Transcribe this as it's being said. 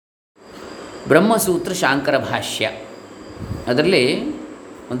ಬ್ರಹ್ಮಸೂತ್ರ ಶಾಂಕರ ಭಾಷ್ಯ. ಅದರಲ್ಲಿ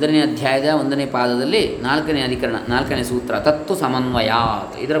 1ನೇ ಅಧ್ಯಾಯದ 1ನೇ ಪಾದದಲ್ಲಿ 4ನೇ ಅಧಿಕರಣ 4ನೇ ಸೂತ್ರ ತತ್ವ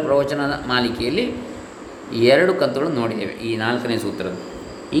ಸಮನ್ವಯಾತ್. ಇದರ ಪ್ರವಚನದ ಮಾಲಿಕೆಯಲ್ಲಿ 2 ಕಂತುಗಳನ್ನು ನೋಡಿದ್ದೇವೆ ಈ 4ನೇ ಸೂತ್ರದ.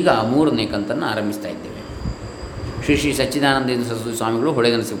 ಈಗ 3ನೇ ಕಂತನ್ನು ಆರಂಭಿಸ್ತಾ ಇದ್ದೇವೆ. ಶ್ರೀ ಶ್ರೀ ಸಚ್ಚಿದಾನಂದೇಂದ್ರ ಸರಸ್ವತಿ ಸ್ವಾಮಿಗಳು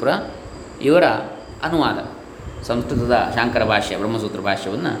ಹೊಳೆನರಸೀಪುರ ಇವರ ಅನುವಾದ, ಸಂಸ್ಕೃತದ ಶಾಂಕರ ಭಾಷ್ಯ ಬ್ರಹ್ಮಸೂತ್ರ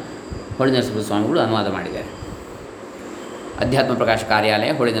ಭಾಷ್ಯವನ್ನು ಹೊಳೆನರಸೀಪುರ ಸ್ವಾಮಿಗಳು ಅನುವಾದ ಮಾಡಿದ್ದಾರೆ. ಅಧ್ಯಾತ್ಮ ಪ್ರಕಾಶ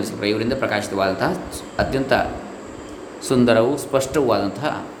ಕಾರ್ಯಾಲಯ ಹೊಳೆನರಸೀಪುರ ಇವರಿಂದ ಪ್ರಕಾಶಿತವಾದಂತಹ ಅತ್ಯಂತ ಸುಂದರವೂ ಸ್ಪಷ್ಟವೂ ಆದಂತಹ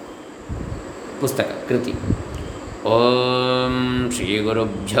ಪುಸ್ತಕ ಕೃತಿ. ಓಂ ಶ್ರೀ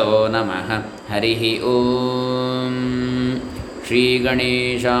ಗುರುಭ್ಯೋ ನಮಃ. ಹರಿ ಓಂ ಶ್ರೀ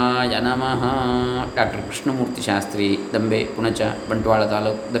ಗಣೇಶಾಯ ನಮಃ. ಡಾಕ್ಟರ್ ಕೃಷ್ಣಮೂರ್ತಿ ಶಾಸ್ತ್ರಿ, ದಂಬೆ, ಪುಣಚ, ಬಂಟ್ವಾಳ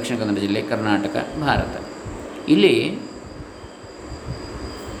ತಾಲೂಕು, ದಕ್ಷಿಣ ಕನ್ನಡ ಜಿಲ್ಲೆ, ಕರ್ನಾಟಕ, ಭಾರತ. ಇಲ್ಲಿ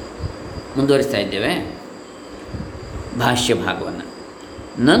ಮುಂದುವರಿಸ್ತಾ ಇದ್ದೇವೆ ಭಾಷ್ಯ ಭಾಗವನ್ನು.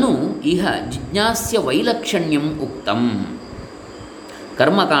 ನನು ಇಹ ಜಿಜ್ಞಾಸ್ಯ ವೈಲಕ್ಷಣ್ಯಂ ಉಕ್ತಂ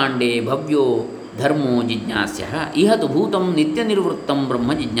ಕರ್ಮಕಾಂಡೇ ಭವ್ಯೋ ಧರ್ಮೋ ಜಿಜ್ಞಾಸ್ಯ ಇಹತು ಭೂತಂ ನಿತ್ಯ ನಿರ್ವೃತ್ತಂ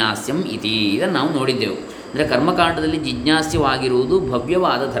ಬ್ರಹ್ಮ ಜಿಜ್ಞಾಸ್ಯಂ ಇತಿ. ಇದನ್ನು ನಾವು ನೋಡಿದ್ದೆವು. ಅಂದರೆ ಕರ್ಮಕಾಂಡದಲ್ಲಿ ಜಿಜ್ಞಾಸ್ಯವಾಗಿರುವುದು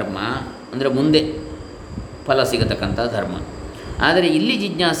ಭವ್ಯವಾದ ಧರ್ಮ, ಅಂದರೆ ಮುಂದೆ ಫಲ ಸಿಗತಕ್ಕಂಥ ಧರ್ಮ. ಆದರೆ ಇಲ್ಲಿ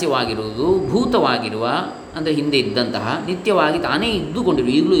ಜಿಜ್ಞಾಸ್ಯವಾಗಿರುವುದು ಭೂತವಾಗಿರುವ, ಅಂದರೆ ಹಿಂದೆ ಇದ್ದಂತಹ, ನಿತ್ಯವಾಗಿ ತಾನೇ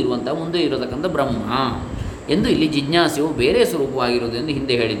ಇದ್ದುಕೊಂಡಿರುವ, ಈಗಲೂ ಇರುವಂತಹ, ಮುಂದೆ ಇರತಕ್ಕಂಥ ಬ್ರಹ್ಮ ಎಂದು ಇಲ್ಲಿ ಜಿಜ್ಞಾಸ್ಯವು ಬೇರೆ ಸ್ವರೂಪವಾಗಿರುವುದು ಎಂದು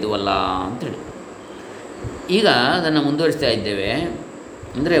ಹಿಂದೆ ಹೇಳಿದ್ದುವಲ್ಲ ಅಂಥೇಳಿ. ಈಗ ಅದನ್ನು ಮುಂದುವರಿಸ್ತಾ ಇದ್ದೇವೆ.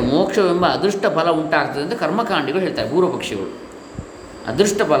 ಅಂದರೆ ಮೋಕ್ಷವೆಂಬ ಅದೃಷ್ಟ ಫಲ ಉಂಟಾಗ್ತದೆ ಅಂತ ಕರ್ಮಕಾಂಡಿಗಳು ಹೇಳ್ತಾರೆ, ಪೂರ್ವಪಕ್ಷಿಗಳು.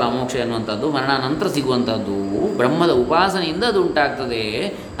 ಅದೃಷ್ಟ ಫಲ ಮೋಕ್ಷ ಎನ್ನುವಂಥದ್ದು ಮರಣಾನಂತರ ಸಿಗುವಂಥದ್ದು, ಬ್ರಹ್ಮದ ಉಪಾಸನೆಯಿಂದ ಅದು ಉಂಟಾಗ್ತದೆ.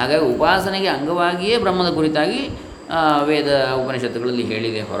 ಹಾಗಾಗಿ ಉಪಾಸನೆಗೆ ಅಂಗವಾಗಿಯೇ ಬ್ರಹ್ಮದ ಕುರಿತಾಗಿ ವೇದ ಉಪನಿಷತ್ತುಗಳಲ್ಲಿ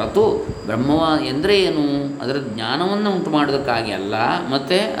ಹೇಳಿದೆ ಹೊರತು ಬ್ರಹ್ಮ ಎಂದರೆ ಏನು, ಅದರ ಜ್ಞಾನವನ್ನು ಉಂಟು ಮಾಡೋದಕ್ಕಾಗಿ ಅಲ್ಲ,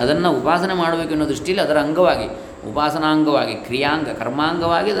 ಮತ್ತು ಅದನ್ನು ಉಪಾಸನೆ ಮಾಡಬೇಕು ಅನ್ನೋ ದೃಷ್ಟಿಯಲ್ಲಿ ಅದರ ಅಂಗವಾಗಿ, ಉಪಾಸನಾಂಗವಾಗಿ, ಕ್ರಿಯಾಂಗ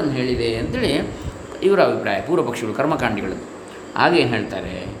ಕರ್ಮಾಂಗವಾಗಿ ಅದನ್ನು ಹೇಳಿದೆ ಅಂತೇಳಿ ಇವರ ಅಭಿಪ್ರಾಯ, ಪೂರ್ವಪಕ್ಷಿಗಳು ಕರ್ಮಕಾಂಡಿಗಳದ್ದು. ಹಾಗೇನು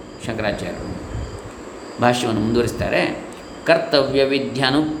ಹೇಳ್ತಾರೆ ಶಂಕರಾಚಾರ್ಯರು ಭಾಷ್ಯವನ್ನು ಮುಂದುವರಿಸ್ತಾರೆ. ಕರ್ತವ್ಯ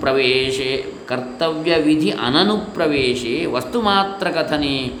ವಿಧಿ ಅನನುಪ್ರವೇಶೆ ವಸ್ತುಮಾತ್ರ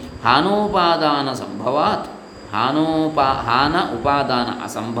ಕಥನೆ ಹಾನೋಪಾದಾನ ಸಂಭವಾತ್ ಹಾನ ಉಪಾದಾನ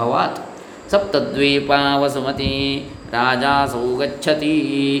ಅಸಂಭವಾತ್ ಸಪ್ತದ್ವೀಪಾವಸುಮತಿ ರಾಜಾಸೌ ಗಚ್ಚತಿ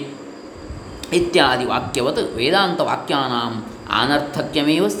ಇತ್ಯಾದಿ ವಾಕ್ಯವತ್ ವೇದಾಂತ ವಾಕ್ಯಾನಾಂ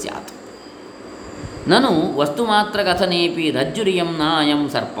ಅನರ್ಥಕ್ಯಮೇವ ಸ್ಯಾತ್. ನನು ವಸ್ತುಮಾತ್ರ ಕಥನೇಪಿ ರಜ್ಜುರಿಯಂ ನಾಯಂ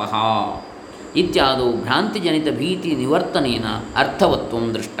ಸರ್ಪಃ ಇತ್ಯಾದೌ ಭ್ರಾಂತಿಜನಿತ ಭೀತಿ ನಿವರ್ತನೇನ ಅರ್ಥವತ್ವಂ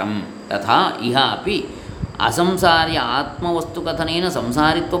ದೃಷ್ಟಂ. ತಥಾ ಇಹ ಅಪಿ ಅಸಂಸಾರ್ಯ ಆತ್ಮವಸ್ತುಕಥನೇನ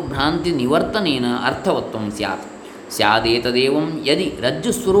ಸಂಸಾರಿತ್ವಭ್ರಾಂತಿ ನಿವರ್ತನೇನ ಅರ್ಥವತ್ವಂ ಸ್ಯಾತ್. ಸ್ಯಾದೇತದೇವಂ ಯದಿ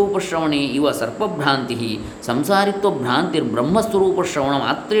ರಜ್ಜುಸ್ವರೂಪಶ್ರವಣೆ ಇವ ಸರ್ಪಭ್ರಾಂತಿ ಸಂಸಾರಿತ್ವಭ್ರಾಂತಿರ್ಬ್ರಹ್ಮಸ್ವರೂಪಶ್ರವಣ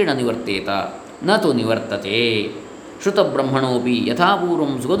ಮಾತ್ರೇಣ ನಿವರ್ತೇತ ನ ತು ನಿವರ್ತತೆ. ಶ್ರುತಬ್ರಹ್ಮಣೋಪಿ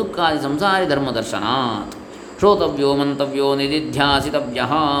ಯಥಾಪೂರ್ವಂ ಸುಖದುಃಖಾದಿ ಸಂಸಾರಿ ಧರ್ಮದರ್ಶನಾತ್ ಶ್ರೋತವ್ಯೋ ಮಂತವ್ಯೋ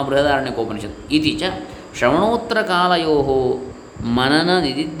ನಿಧಿಧ್ಯಾಸಿತವ್ಯಃ ಬೃಹದಾರಣ್ಯಕೋಪನಿಷತ್ ಇತಿ ಚ ಶ್ರವಣೋತ್ತರಕಾಲಯೋಃ ಮನನ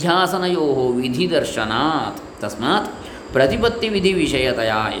ನಿಧಿಧ್ಯಾಸನಯೋಃ ವಿಧಿದರ್ಶನಾತ್. ತಸ್ಮಾತ್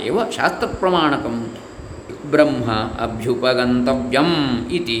ಪ್ರತಿಪತ್ತಿವಿಧಿವಿಷಯತಯಾ ಏವ ಶಾಸ್ತ್ರಪ್ರಮಾಣಕಂ ಬ್ರಹ್ಮ ಅಭ್ಯುಪಗಂತವ್ಯಂ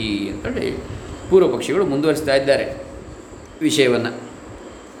ಇತಿ ಅಂತೇಳಿ ಪೂರ್ವಪಕ್ಷಿಗಳು ಮುಂದುವರಿಸ್ತಾ ಇದ್ದಾರೆ ವಿಷಯವನ್ನು.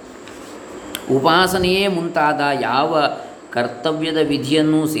 ಉಪಾಸನೆಯೇ ಮುಂತಾದ ಯಾವ ಕರ್ತವ್ಯದ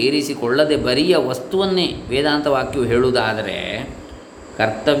ವಿಧಿಯನ್ನು ಸೇರಿಸಿಕೊಳ್ಳದೆ ಬರಿಯ ವಸ್ತುವನ್ನೇ ವೇದಾಂತ ವಾಕ್ಯವು ಹೇಳುವುದಾದರೆ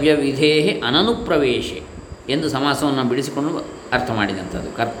ಕರ್ತವ್ಯ ವಿಧೇ ಅನನುಪ್ರವೇಶೆ ಎಂದು ಸಮಾಸವನ್ನು ಬಿಡಿಸಿಕೊಂಡು ಅರ್ಥ ಮಾಡಿದಂಥದ್ದು.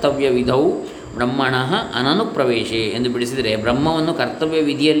 ಕರ್ತವ್ಯ ವಿಧೌ ಬ್ರಹ್ಮಣ ಅನನುಪ್ರವೇಶೆ ಎಂದು ಬಿಡಿಸಿದರೆ ಬ್ರಹ್ಮವನ್ನು ಕರ್ತವ್ಯ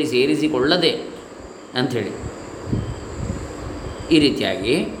ವಿಧಿಯಲ್ಲಿ ಸೇರಿಸಿಕೊಳ್ಳದೆ ಅಂಥೇಳಿ ಈ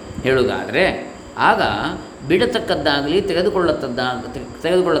ರೀತಿಯಾಗಿ ಹೇಳುವುದಾದರೆ ಆಗ ಬಿಡತಕ್ಕದ್ದಾಗಲಿ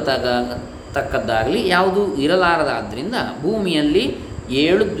ತೆಗೆದುಕೊಳ್ಳತಕ್ಕದ್ದಾಗಲಿ ಯಾವುದೂ ಇರಲಾರದಾದ್ದರಿಂದ ಭೂಮಿಯಲ್ಲಿ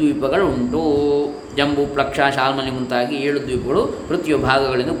 7 ದ್ವೀಪಗಳುಂಟು. ಜಂಬೂ, ಪ್ಲಕ್ಷ, ಶಾಲ್ಮಲಿ ಮುಂತಾಗಿ 7 ದ್ವೀಪಗಳು ಪೃಥ್ವಿಯ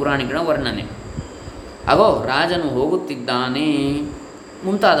ಭಾಗಗಳಿಂದ ಪುರಾಣಿಕನ ವರ್ಣನೆ. ಅಗೋ ರಾಜನು ಹೋಗುತ್ತಿದ್ದಾನೆ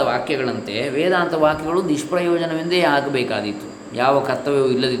ಮುಂತಾದ ವಾಕ್ಯಗಳಂತೆ ವೇದಾಂತ ವಾಕ್ಯಗಳು ನಿಷ್ಪ್ರಯೋಜನವೆಂದೇ ಆಗಬೇಕಾದೀತು. ಯಾವ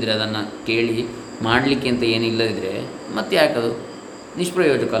ಕರ್ತವ್ಯವೂ ಇಲ್ಲದಿದ್ದರೆ, ಅದನ್ನು ಕೇಳಿ ಮಾಡಲಿಕ್ಕೆ ಅಂತ ಏನಿಲ್ಲದಿದ್ದರೆ ಮತ್ತೆ ಯಾಕದು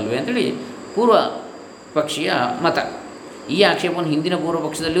ನಿಷ್ಪ್ರಯೋಜಕಲ್ವೇ ಅಂತೇಳಿ ಪೂರ್ವ ಪಕ್ಷೀಯ ಮತ. ಈ ಆಕ್ಷೇಪವನ್ನು ಹಿಂದಿನ ಪೂರ್ವ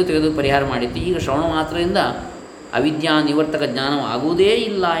ಪಕ್ಷದಲ್ಲಿಯೂ ತೆಗೆದು ಪರಿಹಾರ ಮಾಡಿತ್ತು. ಈಗ ಶ್ರವಣ ಮಾತ್ರದಿಂದ ಅವಿದ್ಯಾ ನಿವರ್ತಕ ಜ್ಞಾನವು ಆಗುವುದೇ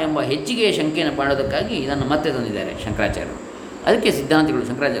ಇಲ್ಲ ಎಂಬ ಹೆಚ್ಚಿಗೆ ಶಂಕೆಯನ್ನು ಮಾಡೋದಕ್ಕಾಗಿ ಇದನ್ನು ಮತ್ತೆ ತಂದಿದ್ದಾರೆ ಶಂಕರಾಚಾರ್ಯರು. ಅದಕ್ಕೆ ಸಿದ್ಧಾಂತಿಗಳು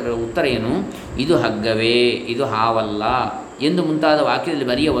ಶಂಕರಾಚಾರ್ಯರ ಉತ್ತರ ಏನು, ಇದು ಹಗ್ಗವೇ, ಇದು ಹಾವಲ್ಲ ಎಂದು ಮುಂತಾದ ವಾಕ್ಯದಲ್ಲಿ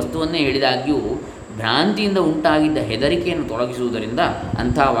ಬರಿಯ ವಸ್ತುವನ್ನೇ ಹೇಳಿದಾಗ್ಯೂ ಭ್ರಾಂತಿಯಿಂದ ಉಂಟಾಗಿದ್ದ ಹೆದರಿಕೆಯನ್ನು ತೊಲಗಿಸುವುದರಿಂದ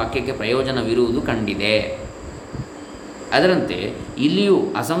ಅಂಥ ವಾಕ್ಯಕ್ಕೆ ಪ್ರಯೋಜನವಿರುವುದು ಕಂಡಿದೆ. ಅದರಂತೆ ಇಲ್ಲಿಯೂ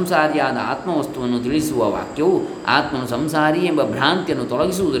ಅಸಂಸಾರಿಯಾದ ಆತ್ಮವಸ್ತುವನ್ನು ತಿಳಿಸುವ ವಾಕ್ಯವು ಆತ್ಮನು ಸಂಸಾರಿ ಎಂಬ ಭ್ರಾಂತಿಯನ್ನು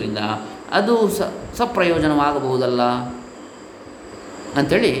ತೊಲಗಿಸುವುದರಿಂದ ಅದು ಸಪ್ರಯೋಜನವಾಗಬಹುದಲ್ಲ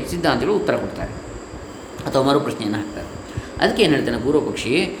ಅಂಥೇಳಿ ಸಿದ್ಧಾಂತಿಗಳು ಉತ್ತರ ಕೊಡ್ತಾರೆ ಅಥವಾ ಮರು ಪ್ರಶ್ನೆಯನ್ನು ಹಾಕ್ತಾರೆ. ಅದಕ್ಕೆ ಏನು ಹೇಳ್ತಾನೆ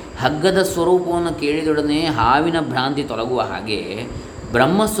ಪೂರ್ವಪಕ್ಷಿ, ಹಗ್ಗದ ಸ್ವರೂಪವನ್ನು ಕೇಳಿದೊಡನೆ ಹಾವಿನ ಭ್ರಾಂತಿ ತೊಲಗುವ ಹಾಗೆ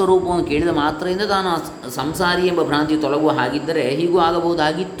ಬ್ರಹ್ಮಸ್ವರೂಪವನ್ನು ಕೇಳಿದ ಮಾತ್ರದಿಂದ ತಾನು ಸಂಸಾರಿ ಎಂಬ ಭ್ರಾಂತಿ ತೊಲಗುವ ಹಾಗಿದ್ದರೆ ಹೀಗೂ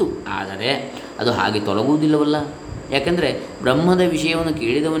ಆಗಬಹುದಾಗಿತ್ತು. ಆದರೆ ಅದು ಹಾಗೆ ತೊಲಗುವುದಿಲ್ಲವಲ್ಲ. ಯಾಕೆಂದರೆ ಬ್ರಹ್ಮದ ವಿಷಯವನ್ನು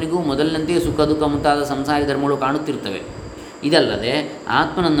ಕೇಳಿದವನಿಗೂ ಮೊದಲಿನಂತೆಯೇ ಸುಖ ದುಃಖ ಮುಂತಾದ ಸಂಸಾರಿ ಧರ್ಮಗಳು ಕಾಣುತ್ತಿರ್ತವೆ. ಇದಲ್ಲದೆ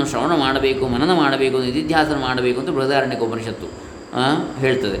ಆತ್ಮನನ್ನು ಶ್ರವಣ ಮಾಡಬೇಕು, ಮನನ ಮಾಡಬೇಕು, ನಿಧಿಧ್ಯಾಸನ ಮಾಡಬೇಕು ಅಂತ ಬೃಹದಾರಣ್ಯಕ ಉಪನಿಷತ್ತು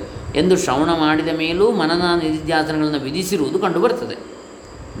ಹೇಳ್ತದೆ ಎಂದು ಶ್ರವಣ ಮಾಡಿದ ಮೇಲೂ ಮನನ ನಿಧಿಧ್ಯಾಸನಗಳನ್ನು ವಿಧಿಸಿರುವುದು ಕಂಡುಬರ್ತದೆ.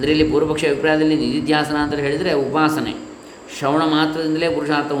 ಇದರಲ್ಲಿ ಪೂರ್ವಪಕ್ಷ ಅಭಿಪ್ರಾಯದಲ್ಲಿ ನಿಧಿಧ್ಯಾಸನ ಅಂತ ಹೇಳಿದರೆ ಉಪಾಸನೆ, ಶ್ರವಣ ಮಾತ್ರದಿಂದಲೇ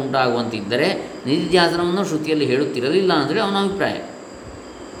ಪುರುಷಾರ್ಥ ಉಂಟಾಗುವಂತಿದ್ದರೆ ನಿಧಿಧ್ಯಾಸನವನ್ನು ಶ್ರುತಿಯಲ್ಲಿ ಹೇಳುತ್ತಿರಲಿಲ್ಲ ಅಂದರೆ ಅವನ ಅಭಿಪ್ರಾಯ.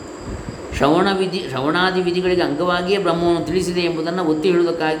 ಶ್ರವಣಾದಿ ವಿಧಿಗಳಿಗೆ ಅಂಗವಾಗಿಯೇ ಬ್ರಹ್ಮವನ್ನು ತಿಳಿಸಿದೆ ಎಂಬುದನ್ನು ಒತ್ತಿ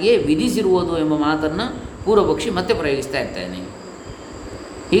ಹೇಳುವುದಕ್ಕಾಗಿಯೇ ವಿಧಿಸಿರುವುದು ಎಂಬ ಮಾತನ್ನು ಪೂರ್ವಪಕ್ಷಿ ಮತ್ತೆ ಪ್ರಯೋಗಿಸ್ತಾ ಇರ್ತಾನೆ.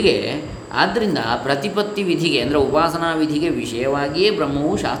 ಹೀಗೆ ಆದ್ದರಿಂದ ಪ್ರತಿಪತ್ತಿ ವಿಧಿಗೆ ಅಂದರೆ ಉಪಾಸನಾ ವಿಧಿಗೆ ವಿಷಯವಾಗಿಯೇ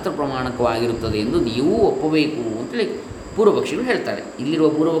ಬ್ರಹ್ಮವು ಶಾಸ್ತ್ರ ಪ್ರಮಾಣಕವಾಗಿರುತ್ತದೆ ಎಂದು ನೀವೂ ಒಪ್ಪಬೇಕು ಅಂತೇಳಿ ಪೂರ್ವಪಕ್ಷಿಗಳು ಹೇಳ್ತಾರೆ. ಇಲ್ಲಿರುವ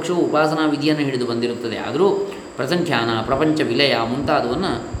ಪೂರ್ವಪಕ್ಷವು ಉಪಾಸನಾ ವಿಧಿಯನ್ನು ಹಿಡಿದು ಬಂದಿರುತ್ತದೆ. ಆದರೂ ಪ್ರಸಂಖ್ಯಾನ, ಪ್ರಪಂಚ ವಿಲಯ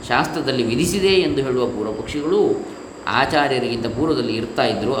ಮುಂತಾದವನ್ನು ಶಾಸ್ತ್ರದಲ್ಲಿ ವಿಧಿಸಿದೆ ಎಂದು ಹೇಳುವ ಪೂರ್ವಪಕ್ಷಿಗಳು ಆಚಾರ್ಯರಿಗಿಂತ ಪೂರ್ವದಲ್ಲಿ ಇರ್ತಾ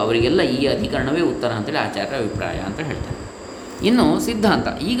ಇದ್ದರು. ಅವರಿಗೆಲ್ಲ ಈ ಅಧಿಕರಣವೇ ಉತ್ತರ ಅಂತೇಳಿ ಆಚಾರ್ಯರ ಅಭಿಪ್ರಾಯ ಅಂತ ಹೇಳ್ತಾರೆ. ಇನ್ನು ಸಿದ್ಧಾಂತ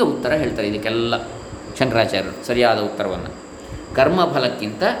ಈಗ ಉತ್ತರ ಹೇಳ್ತಾರೆ ಇದಕ್ಕೆಲ್ಲ ಶಂಕರಾಚಾರ್ಯರು ಸರಿಯಾದ ಉತ್ತರವನ್ನು.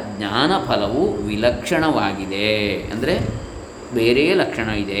 ಕರ್ಮಫಲಕ್ಕಿಂತ ಜ್ಞಾನಫಲವು ವಿಲಕ್ಷಣವಾಗಿದೆ. ಅಂದರೆ ಬೇರೆ ಲಕ್ಷಣ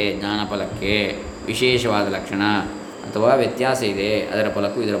ಇದೆ ಜ್ಞಾನಫಲಕ್ಕೆ, ವಿಶೇಷವಾದ ಲಕ್ಷಣ ಅಥವಾ ವ್ಯತ್ಯಾಸ ಇದೆ ಅದರ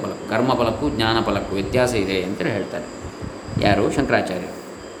ಫಲಕ್ಕೂ ಇದರ ಫಲಕ್ಕೂ, ಕರ್ಮಫಲಕ್ಕೂ ಜ್ಞಾನಫಲಕ್ಕೂ ವ್ಯತ್ಯಾಸ ಇದೆ ಅಂತೇಳಿ ಹೇಳ್ತಾರೆ. ಯಾರು? ಶಂಕರಾಚಾರ್ಯರು.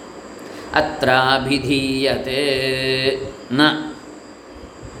 ಅತ್ರಾಭಿಧೀಯತೆ ನ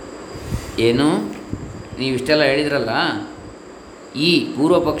ಏನು ನೀವಿಷ್ಟೆಲ್ಲ ಹೇಳಿದ್ರಲ್ಲ, ಈ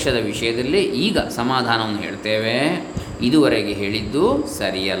ಪೂರ್ವಪಕ್ಷದ ವಿಷಯದಲ್ಲಿ ಈಗ ಸಮಾಧಾನವನ್ನು ಹೇಳ್ತೇವೆ. ಇದುವರೆಗೆ ಹೇಳಿದ್ದು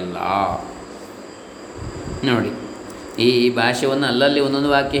ಸರಿಯಲ್ಲ. ನೋಡಿ, ಈ ಭಾಷ್ಯವನ್ನು ಅಲ್ಲಲ್ಲಿ ಒಂದೊಂದು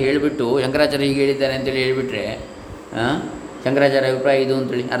ವಾಕ್ಯ ಹೇಳಿಬಿಟ್ಟು ಶಂಕರಾಚಾರ್ಯ ಹೀಗೆ ಹೇಳಿದ್ದಾರೆ ಅಂತೇಳಿ ಹೇಳಿಬಿಟ್ರೆ ಶಂಕರಾಚಾರ್ಯ ಅಭಿಪ್ರಾಯ ಇದು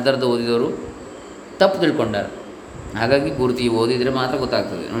ಅಂತೇಳಿ ಅರ್ಧ ಓದಿದವರು ತಪ್ಪು ತಿಳ್ಕೊಂಡಾರೆ. ಹಾಗಾಗಿ ಪೂರ್ತಿ ಓದಿದರೆ ಮಾತ್ರ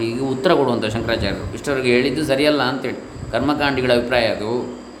ಗೊತ್ತಾಗ್ತದೆ. ನೋಡಿ, ಈಗ ಉತ್ತರ ಕೊಡುವಂಥ ಶಂಕರಾಚಾರ್ಯರು ಇಷ್ಟವರೆಗೆ ಹೇಳಿದ್ದು ಸರಿಯಲ್ಲ ಅಂತೇಳಿ ಕರ್ಮಕಾಂಡಿಗಳ ಅಭಿಪ್ರಾಯ ಅದು.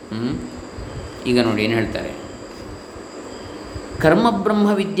 ಈಗ ನೋಡಿ ಏನು ಹೇಳ್ತಾರೆ. ಕರ್ಮಬ್ರಹ್ಮ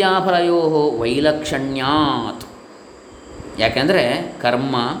ವಿದ್ಯಾಫಲಯೋ ವೈಲಕ್ಷಣ್ಯಾತ್. ಯಾಕೆಂದರೆ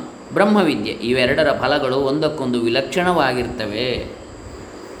ಕರ್ಮ ಬ್ರಹ್ಮವಿದ್ಯೆ ಇವೆರಡರ ಫಲಗಳು ಒಂದಕ್ಕೊಂದು ವಿಲಕ್ಷಣವಾಗಿರ್ತವೆ.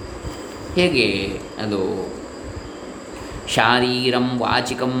 ಹೇಗೆ ಅದು? ಶಾರೀರಂ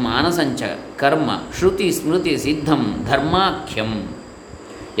ವಾಚಿಕಂ ಮಾನಸಂಚ ಕರ್ಮ ಶ್ರುತಿ ಸ್ಮೃತಿ ಸಿದ್ಧಂ ಧರ್ಮಾಖ್ಯಂ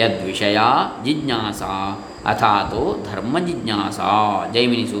ಯದ್ವಿಷಯ ಜಿಜ್ಞಾಸ ಅಥಾತೋ ಧರ್ಮ ಜಿಜ್ಞಾಸ.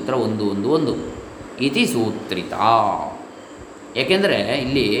 ಜೈಮಿನಿ ಸೂತ್ರ 1.1.1 ಇತಿ ಸೂತ್ರಿತ. ಏಕೆಂದರೆ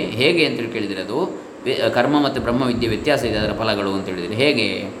ಇಲ್ಲಿ ಹೇಗೆ ಅಂತೇಳಿ ಕೇಳಿದರೆ ಅದು ಕರ್ಮ ಮತ್ತು ಬ್ರಹ್ಮವಿದ್ಯೆ ವ್ಯತ್ಯಾಸ ಇದೆ ಅದರ ಫಲಗಳು ಅಂತೇಳಿದರೆ ಹೇಗೆ?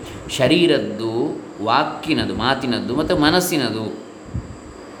 ಶರೀರದ್ದು, ವಾಕಿನದು, ಮಾತಿನದ್ದು ಮತ್ತು ಮನಸ್ಸಿನದು.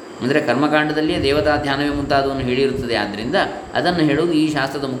 ಅಂದರೆ ಕರ್ಮಕಾಂಡದಲ್ಲಿಯೇ ದೇವತಾ ಧ್ಯಾನವೇ ಮುಂತಾದವನ್ನು ಹೇಳಿರುತ್ತದೆ. ಆದ್ದರಿಂದ ಅದನ್ನು ಹೇಳುವುದು ಈ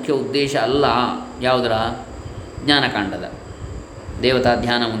ಶಾಸ್ತ್ರದ ಮುಖ್ಯ ಉದ್ದೇಶ ಅಲ್ಲ. ಯಾವುದರ? ಜ್ಞಾನಕಾಂಡದ ದೇವತಾ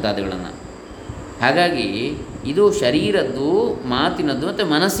ಧ್ಯಾನ ಮುಂತಾದವುಗಳನ್ನು. ಹಾಗಾಗಿ ಇದು ಶರೀರದ್ದು, ಮಾತಿನದ್ದು ಮತ್ತು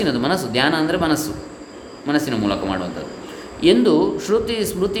ಮನಸ್ಸಿನದು. ಮನಸ್ಸು ಧ್ಯಾನ ಅಂದರೆ ಮನಸ್ಸಿನ ಮೂಲಕ ಮಾಡುವಂಥದ್ದು ಎಂದು ಶ್ರುತಿ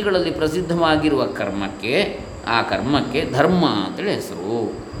ಸ್ಮೃತಿಗಳಲ್ಲಿ ಪ್ರಸಿದ್ಧವಾಗಿರುವ ಕರ್ಮಕ್ಕೆ, ಆ ಕರ್ಮಕ್ಕೆ ಧರ್ಮ ಅಂತೇಳಿ ಹೆಸರು.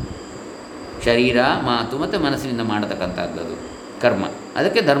 ಶರೀರ, ಮಾತು ಮತ್ತು ಮನಸ್ಸಿನಿಂದ ಮಾಡತಕ್ಕಂಥದ್ದು ಕರ್ಮ,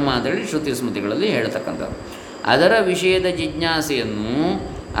 ಅದಕ್ಕೆ ಧರ್ಮ ಅಂತೇಳಿ ಶ್ರುತಿ ಸ್ಮೃತಿಗಳಲ್ಲಿ ಹೇಳ್ತಕ್ಕಂಥದ್ದು. ಅದರ ವಿಷಯದ ಜಿಜ್ಞಾಸೆಯನ್ನು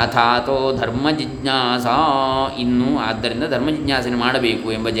ಅಥಾತೋ ಧರ್ಮ ಜಿಜ್ಞಾಸ, ಇನ್ನು ಆದ್ದರಿಂದ ಧರ್ಮ ಜಿಜ್ಞಾಸೆಯನ್ನು ಮಾಡಬೇಕು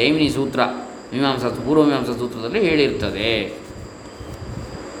ಎಂಬ ಜೈಮಿನಿ ಸೂತ್ರ ಪೂರ್ವಮೀಮಾಂಸಾ ಸೂತ್ರದಲ್ಲಿ ಹೇಳಿರ್ತದೆ.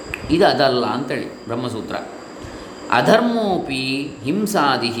 ಇದು ಅದಲ್ಲ ಅಂತೇಳಿ ಬ್ರಹ್ಮಸೂತ್ರ. ಅಧರ್ಮೋಪಿ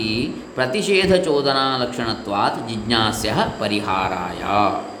ಹಿಂಸಾದಿ ಪ್ರತಿಷೇಧಚೋದನಾ ಲಕ್ಷಣತ್ವಾತ್ ಜಿಜ್ಞಾಸ್ಯ ಪರಿಹಾರಾಯ.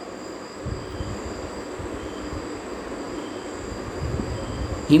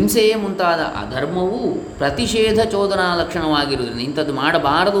 ಹಿಂಸೆಯೇ ಮುಂತಾದ ಅಧರ್ಮವು ಪ್ರತಿಷೇಧ ಚೋದನಾ ಲಕ್ಷಣವಾಗಿರುವುದರಿಂದ ಇಂಥದ್ದು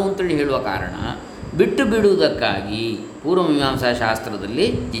ಮಾಡಬಾರದು ಅಂತೇಳಿ ಹೇಳುವ ಕಾರಣ ಬಿಟ್ಟು ಬಿಡುವುದಕ್ಕಾಗಿ ಪೂರ್ವಮೀಮಾಂಸಾ ಶಾಸ್ತ್ರದಲ್ಲಿ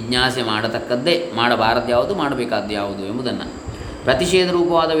ಜಿಜ್ಞಾಸೆ ಮಾಡತಕ್ಕದ್ದೇ, ಮಾಡಬಾರದು ಯಾವುದು, ಮಾಡಬೇಕಾದ್ದು ಯಾವುದು ಎಂಬುದನ್ನು ಪ್ರತಿಷೇಧ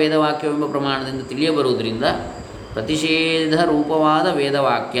ರೂಪವಾದ ವೇದವಾಕ್ಯವೆಂಬ ಪ್ರಮಾಣದಿಂದ ತಿಳಿಯಬರುವುದರಿಂದ, ಪ್ರತಿಷೇಧ ರೂಪವಾದ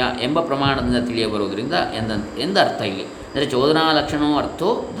ವೇದವಾಕ್ಯ ಎಂಬ ಪ್ರಮಾಣದಿಂದ ತಿಳಿಯಬರುವುದರಿಂದ ಎಂದರ್ಥ ಇಲ್ಲಿ. ಅಂದರೆ ಚೋದನಾ ಲಕ್ಷಣೋ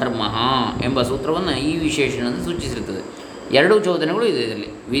ಅರ್ಥೋ ಧರ್ಮ ಎಂಬ ಸೂತ್ರವನ್ನು ಈ ವಿಶೇಷಣದಿಂದ ಸೂಚಿಸಿರುತ್ತದೆ. ಎರಡೂ ಚೋದನೆಗಳು ಇದೆ ಇದರಲ್ಲಿ.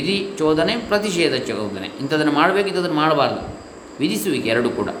 ವಿಧಿ ಚೋದನೆ, ಪ್ರತಿಷೇಧ ಚೋದನೆ. ಇಂಥದನ್ನು ಮಾಡಬೇಕು, ಇಂಥದನ್ನು ಮಾಡಬಾರ್ದು, ವಿಧಿಸುವಿಕೆ ಎರಡೂ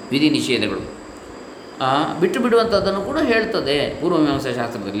ಕೂಡ ವಿಧಿ ನಿಷೇಧಗಳು. ಬಿಟ್ಟು ಬಿಡುವಂಥದ್ದನ್ನು ಕೂಡ ಹೇಳ್ತದೆ ಪೂರ್ವಮೀಮಾಂಸಾ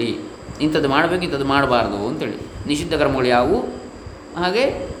ಶಾಸ್ತ್ರದಲ್ಲಿ. ಇಂಥದ್ದು ಮಾಡಬೇಕು, ಇಂಥದ್ದು ಮಾಡಬಾರ್ದು ಅಂತೇಳಿ. ನಿಷಿದ್ಧ ಕರ್ಮಗಳು ಯಾವುವು, ಹಾಗೆ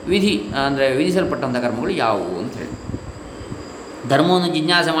ವಿಧಿ ಅಂದರೆ ವಿಧಿಸಲ್ಪಟ್ಟಂಥ ಕರ್ಮಗಳು ಯಾವುವು ಅಂಥೇಳಿ. ಧರ್ಮವನ್ನು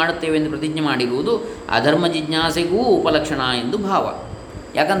ಜಿಜ್ಞಾಸೆ ಮಾಡುತ್ತೇವೆ ಎಂದು ಪ್ರತಿಜ್ಞೆ ಮಾಡಿರುವುದು ಅಧರ್ಮ ಜಿಜ್ಞಾಸೆಗೂ ಉಪಲಕ್ಷಣ ಎಂದು ಭಾವ.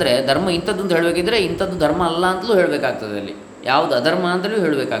 ಯಾಕಂದರೆ ಧರ್ಮ ಇಂಥದ್ದು ಅಂತ ಹೇಳಬೇಕಿದ್ರೆ ಇಂಥದ್ದು ಧರ್ಮ ಅಲ್ಲ ಅಂತಲೂ ಹೇಳಬೇಕಾಗ್ತದೆ ಅಲ್ಲಿ. ಯಾವುದು ಅಧರ್ಮ ಅಂತಲೂ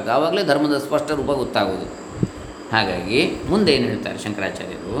ಹೇಳಬೇಕಾಗ್ತದೆ. ಆವಾಗಲೇ ಧರ್ಮದ ಸ್ಪಷ್ಟ ರೂಪ ಗೊತ್ತಾಗೋದು. ಹಾಗಾಗಿ ಮುಂದೆ ಏನು ಹೇಳ್ತಾರೆ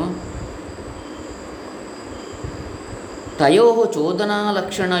ಶಂಕರಾಚಾರ್ಯರು, ತಯೋ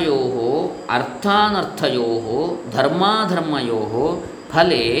ಚೋದನಾಲಕ್ಷಣಯೋ ಅರ್ಥಾನರ್ಥಯೋ ಧರ್ಮಾಧರ್ಮಯೋ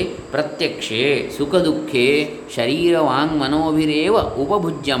ಫಲೆ ಪ್ರತ್ಯಕ್ಷೆ ಸುಖ ದುಃಖೇ ಶರೀರವಾಂಗ್ಮನೋಭಿರೇವ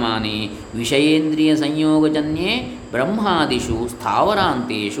ಉಪಭುಜ್ಯಮಾನೆ ವಿಷಯೇಂದ್ರಿಯ ಸಂಯೋಗಜನ್ಯೇ ಬ್ರಹ್ಮಾದಿಷು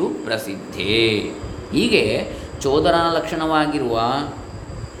ಸ್ಥಾವರಾಂತೇಷು ಪ್ರಸಿದ್ಧೇ. ಹೀಗೆ ಚೋದನಾಲಕ್ಷಣವಾಗಿರುವ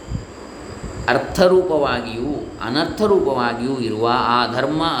ಅರ್ಥರೂಪವಾಗಿಯೂ ಅನರ್ಥರೂಪವಾಗಿಯೂ ಇರುವ ಆ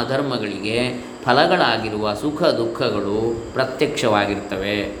ಧರ್ಮ ಅಧರ್ಮಗಳಿಗೆ ಫಲಗಳಾಗಿರುವ ಸುಖ ದುಃಖಗಳು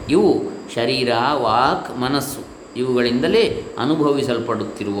ಪ್ರತ್ಯಕ್ಷವಾಗಿರ್ತವೆ. ಇವು ಶರೀರ, ವಾಕ್, ಮನಸ್ಸು ಇವುಗಳಿಂದಲೇ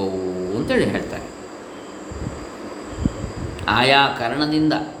ಅನುಭವಿಸಲ್ಪಡುತ್ತಿರುವವು ಅಂತೇಳಿ ಹೇಳ್ತಾರೆ. ಆಯಾ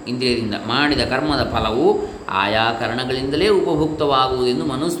ಕರಣದಿಂದ, ಇಂದ್ರಿಯದಿಂದ ಮಾಡಿದ ಕರ್ಮದ ಫಲವು ಆಯಾ ಕರಣಗಳಿಂದಲೇ ಉಪಭುಕ್ತವಾಗುವುದೆಂದು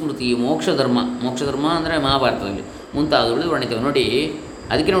ಮನುಸ್ಮೃತಿ ಮೋಕ್ಷಧರ್ಮ ಅಂದರೆ ಮಹಾಭಾರತದಲ್ಲಿ ಮುಂತಾದವುಗಳು ವರ್ಣಿತವೆ. ನೋಡಿ,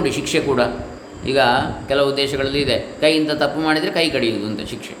 ಅದಕ್ಕೆ ನೋಡಿ ಶಿಕ್ಷೆ ಕೂಡ ಈಗ ಕೆಲವು ದೇಶಗಳಲ್ಲಿ ಇದೆ, ಕೈಯಿಂದ ತಪ್ಪು ಮಾಡಿದರೆ ಕೈ ಕಡಿಯುವುದು ಅಂತ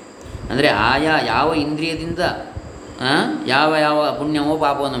ಶಿಕ್ಷೆ. ಅಂದರೆ ಆಯಾ ಯಾವ ಇಂದ್ರಿಯದಿಂದ ಯಾವ ಪುಣ್ಯವೋ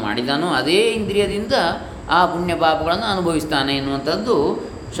ಪಾಪವನ್ನು ಮಾಡಿದಾನೋ ಅದೇ ಇಂದ್ರಿಯದಿಂದ ಆ ಪುಣ್ಯ ಪಾಪಗಳನ್ನು ಅನುಭವಿಸ್ತಾನೆ ಎನ್ನುವಂಥದ್ದು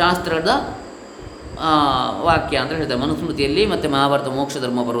ಶಾಸ್ತ್ರದ ವಾಕ್ಯ ಅಂತ ಹೇಳ್ತಾರೆ. ಮನುಸ್ಮೃತಿಯಲ್ಲಿ ಮತ್ತು ಮಹಾಭಾರತ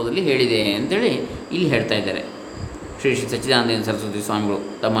ಮೋಕ್ಷಧರ್ಮ ಪರ್ವದಲ್ಲಿ ಹೇಳಿದೆ ಅಂತೇಳಿ ಇಲ್ಲಿ ಹೇಳ್ತಾ ಇದ್ದಾರೆ ಶ್ರೀ ಶ್ರೀ ಸಚ್ಚಿದಾನಂದ ಸರಸ್ವತಿ ಸ್ವಾಮಿಗಳು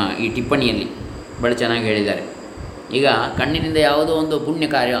ತಮ್ಮ ಈ ಟಿಪ್ಪಣಿಯಲ್ಲಿ ಭಾಳ ಚೆನ್ನಾಗಿ ಹೇಳಿದ್ದಾರೆ. ಈಗ ಕಣ್ಣಿನಿಂದ ಯಾವುದೋ ಒಂದು ಪುಣ್ಯ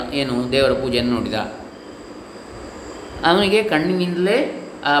ಕಾರ್ಯ, ಏನು ದೇವರ ಪೂಜೆಯನ್ನು ನೋಡಿದ, ಅವನಿಗೆ ಕಣ್ಣಿನಿಂದಲೇ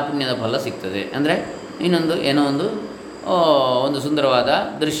ಆ ಪುಣ್ಯದ ಫಲ ಸಿಗ್ತದೆ. ಅಂದರೆ ಇನ್ನೊಂದು ಏನೋ ಒಂದು ಸುಂದರವಾದ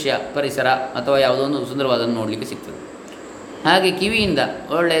ದೃಶ್ಯ, ಪರಿಸರ ಅಥವಾ ಯಾವುದೋ ಒಂದು ಸುಂದರವಾದನ್ನು ನೋಡಲಿಕ್ಕೆ ಸಿಗ್ತದೆ. ಹಾಗೆ ಕಿವಿಯಿಂದ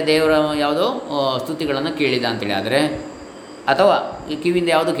ಒಳ್ಳೆಯ ದೇವರ ಯಾವುದೋ ಸ್ತುತಿಗಳನ್ನು ಕೇಳಿದ ಅಂತೇಳಿ ಆದರೆ, ಅಥವಾ ಕಿವಿಯಿಂದ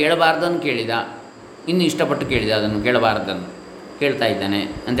ಯಾವುದು ಕೇಳಬಾರ್ದನ್ನು ಕೇಳಿದ, ಇನ್ನೂ ಇಷ್ಟಪಟ್ಟು ಕೇಳಿದ ಅದನ್ನು ಕೇಳಬಾರ್ದನ್ನು ಕೇಳ್ತಾ ಇದ್ದಾನೆ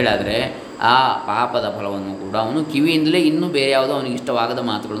ಅಂತೇಳಿ ಆದರೆ ಆ ಪಾಪದ ಫಲವನ್ನು ಕೂಡ ಅವನು ಕಿವಿಯಿಂದಲೇ ಇನ್ನೂ ಬೇರೆ ಯಾವುದೋ ಅವನಿಗೆ ಇಷ್ಟವಾಗದ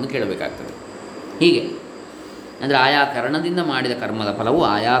ಮಾತುಗಳನ್ನು ಕೇಳಬೇಕಾಗ್ತದೆ. ಹೀಗೆ ಅಂದರೆ ಆಯಾ ಕರ್ಣದಿಂದ ಮಾಡಿದ ಕರ್ಮದ ಫಲವು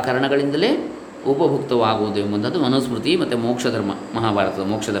ಆಯಾ ಕರ್ಣಗಳಿಂದಲೇ ಉಪಭುಕ್ತವಾಗುವುದು ಎಂಬುದನ್ನು ಮನುಸ್ಮೃತಿ ಮತ್ತು ಮೋಕ್ಷಧರ್ಮ, ಮಹಾಭಾರತದ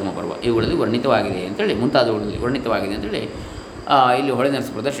ಮೋಕ್ಷಧರ್ಮ ಪರ್ವ ಇವುಗಳಲ್ಲಿ ವರ್ಣಿತವಾಗಿದೆ ಅಂತೇಳಿ, ಮುಂತಾದವುಗಳಲ್ಲಿ ವರ್ಣಿತವಾಗಿದೆ ಅಂತೇಳಿ ಇಲ್ಲಿ ಹೊಳೆ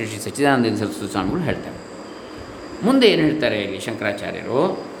ನರಸೀಪುರದ ಶ್ರೀ ಶ್ರೀ ಸಚ್ಚಿದಾನಂದ ಸರಸ್ವತಿ ಸ್ವಾಮಿಗಳು ಹೇಳ್ತಾರೆ. ಮುಂದೆ ಏನು ಹೇಳ್ತಾರೆ ಇಲ್ಲಿ ಶಂಕರಾಚಾರ್ಯರು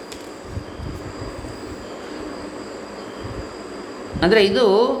ಅಂದರೆ ಇದು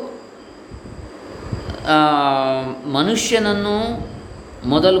ಮನುಷ್ಯನನ್ನು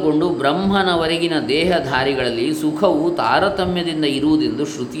ಮೊದಲುಗೊಂಡು ಬ್ರಹ್ಮನವರೆಗಿನ ದೇಹಧಾರಿಗಳಲ್ಲಿ ಸುಖವು ತಾರತಮ್ಯದಿಂದ ಇರುವುದೆಂದು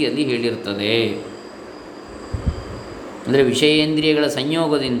ಶ್ರುತಿಯಲ್ಲಿ ಹೇಳಿರುತ್ತದೆ. ಅಂದರೆ ವಿಷಯೇಂದ್ರಿಯಗಳ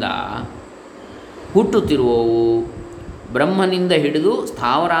ಸಂಯೋಗದಿಂದ ಹುಟ್ಟುತ್ತಿರುವವು ಬ್ರಹ್ಮನಿಂದ ಹಿಡಿದು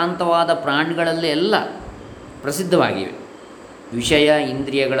ಸ್ಥಾವರಾಂತವಾದ ಪ್ರಾಣಿಗಳಲ್ಲೇ ಎಲ್ಲ ಪ್ರಸಿದ್ಧವಾಗಿವೆ. ವಿಷಯ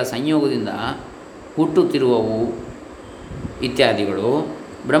ಇಂದ್ರಿಯಗಳ ಸಂಯೋಗದಿಂದ ಹುಟ್ಟುತ್ತಿರುವವು ಇತ್ಯಾದಿಗಳು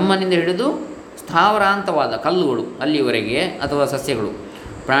ಬ್ರಹ್ಮನಿಂದ ಹಿಡಿದು ಸ್ಥಾವರಾಂತವಾದ ಕಲ್ಲುಗಳು ಅಲ್ಲಿವರೆಗೆ ಅಥವಾ ಸಸ್ಯಗಳು,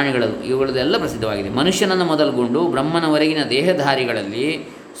 ಪ್ರಾಣಿಗಳು, ಇವುಗಳದೆಲ್ಲ ಪ್ರಸಿದ್ಧವಾಗಿದೆ. ಮನುಷ್ಯನನ್ನು ಮೊದಲುಗೊಂಡು ಬ್ರಹ್ಮನವರೆಗಿನ ದೇಹಧಾರಿಗಳಲ್ಲಿ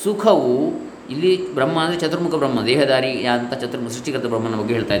ಸುಖವು, ಇಲ್ಲಿ ಬ್ರಹ್ಮ ಅಂದರೆ ಚತುರ್ಮುಖ ಬ್ರಹ್ಮ, ದೇಹಧಾರಿ ಅಂತ ಸೃಷ್ಟಿಕರ್ತ ಬ್ರಹ್ಮನ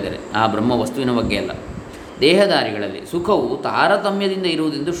ಬಗ್ಗೆ ಹೇಳ್ತಾ ಇದ್ದಾರೆ, ಆ ಬ್ರಹ್ಮ ವಸ್ತುವಿನ ಬಗ್ಗೆ ಅಲ್ಲ. ದೇಹಧಾರಿಗಳಲ್ಲಿ ಸುಖವು ತಾರತಮ್ಯದಿಂದ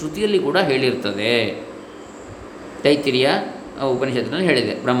ಇರುವುದೆಂದು ಶ್ರುತಿಯಲ್ಲಿ ಕೂಡ ಹೇಳಿರ್ತದೆ. ತೈತ್ತಿರಿಯ ಉಪನಿಷತ್ತಿನಲ್ಲಿ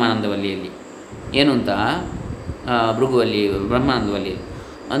ಹೇಳಿದೆ ಬ್ರಹ್ಮಾನಂದವಲ್ಲಿಯಲ್ಲಿ ಏನು ಅಂತ, ಭೃಗುವಲ್ಲಿ ಬ್ರಹ್ಮಾನಂದವಲ್ಲಿ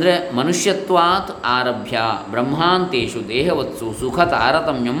ಅಂದರೆ ಮನುಷ್ಯತ್ವಾತ್ ಆರಭ್ಯ ಬ್ರಹ್ಮಾಂತೇಷು ದೇಹವತ್ಸು ಸುಖ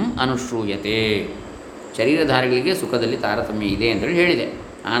ತಾರತಮ್ಯಂ ಅನುಶ್ರೂಯತೆ. ಶರೀರಧಾರಿಗಳಿಗೆ ಸುಖದಲ್ಲಿ ತಾರತಮ್ಯ ಇದೆ ಅಂತೇಳಿ ಹೇಳಿದೆ,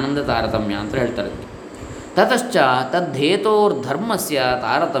 ಆನಂದ ತಾರತಮ್ಯ ಅಂತ ಹೇಳ್ತಾರೆ. ತತಶ್ಚ ತದ್ಧೇತೋರ್ಧರ್ಮಸ್ಯ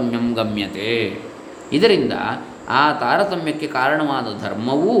ತಾರತಮ್ಯಂ ಗಮ್ಯತೆ. ಇದರಿಂದ ಆ ತಾರತಮ್ಯಕ್ಕೆ ಕಾರಣವಾದ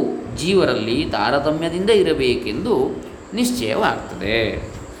ಧರ್ಮವೂ ಜೀವರಲ್ಲಿ ತಾರತಮ್ಯದಿಂದ ಇರಬೇಕೆಂದು ನಿಶ್ಚಯವಾಗ್ತದೆ.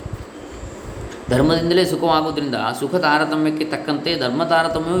 ಧರ್ಮದಿಂದಲೇ ಸುಖವಾಗುವುದರಿಂದ ಸುಖ ತಾರತಮ್ಯಕ್ಕೆ ತಕ್ಕಂತೆ ಧರ್ಮ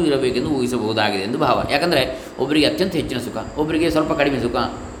ತಾರತಮ್ಯವೂ ಇರಬೇಕೆಂದು ಊಹಿಸಬಹುದಾಗಿದೆ ಎಂದು ಭಾವ. ಯಾಕಂದರೆ ಒಬ್ಬರಿಗೆ ಅತ್ಯಂತ ಹೆಚ್ಚಿನ ಸುಖ, ಒಬ್ಬರಿಗೆ ಸ್ವಲ್ಪ ಕಡಿಮೆ ಸುಖ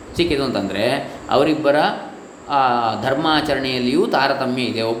ಸಿಕ್ಕಿತು ಅಂತಂದರೆ ಅವರಿಬ್ಬರ ಧರ್ಮಾಚರಣೆಯಲ್ಲಿಯೂ ತಾರತಮ್ಯ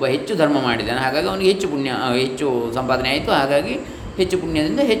ಇದೆ. ಒಬ್ಬ ಹೆಚ್ಚು ಧರ್ಮ ಮಾಡಿದ್ದಾನೆ, ಹಾಗಾಗಿ ಅವನಿಗೆ ಹೆಚ್ಚು ಪುಣ್ಯ, ಹೆಚ್ಚು ಸಂಪಾದನೆ ಆಯಿತು, ಹಾಗಾಗಿ ಹೆಚ್ಚು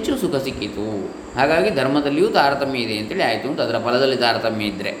ಪುಣ್ಯದಿಂದ ಹೆಚ್ಚು ಸುಖ ಸಿಕ್ಕಿತು. ಹಾಗಾಗಿ ಧರ್ಮದಲ್ಲಿಯೂ ತಾರತಮ್ಯ ಇದೆ ಅಂತೇಳಿ ಆಯಿತು ಅಂತ. ಅದರ ಫಲದಲ್ಲಿ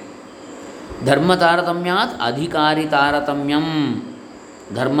ತಾರತಮ್ಯ ಇದ್ದರೆ ಧರ್ಮ ತಾರತಮ್ಯಾತ್ ಅಧಿಕಾರಿ ತಾರತಮ್ಯಂ,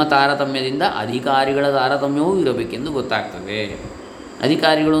 ಧರ್ಮ ತಾರತಮ್ಯದಿಂದ ಅಧಿಕಾರಿಗಳ ತಾರತಮ್ಯವೂ ಇರಬೇಕೆಂದು ಗೊತ್ತಾಗ್ತದೆ.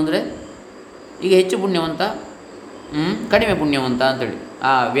 ಅಧಿಕಾರಿಗಳು ಅಂದರೆ ಈಗ ಹೆಚ್ಚು ಪುಣ್ಯವಂತ, ಕಡಿಮೆ ಪುಣ್ಯವಂತ ಅಂತೇಳಿ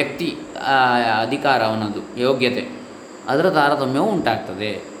ಆ ವ್ಯಕ್ತಿ ಅಧಿಕಾರ, ಅವನದು ಯೋಗ್ಯತೆ, ಅದರ ತಾರತಮ್ಯವೂ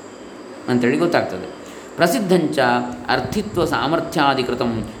ಉಂಟಾಗ್ತದೆ ಅಂಥೇಳಿ ಗೊತ್ತಾಗ್ತದೆ. ಪ್ರಸಿದ್ಧಂಚ ಅರ್ಥಿತ್ವ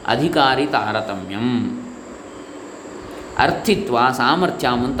ಸಾಮರ್ಥ್ಯಾಧಿಕೃತಂ ಅಧಿಕಾರಿ ತಾರತಮ್ಯಂ. ಅರ್ಥಿತ್ವ,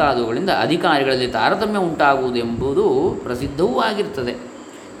 ಸಾಮರ್ಥ್ಯ ಮುಂತಾದವುಗಳಿಂದ ಅಧಿಕಾರಿಗಳಲ್ಲಿ ತಾರತಮ್ಯ ಉಂಟಾಗುವುದೆಂಬುದು ಪ್ರಸಿದ್ಧವೂ ಆಗಿರ್ತದೆ.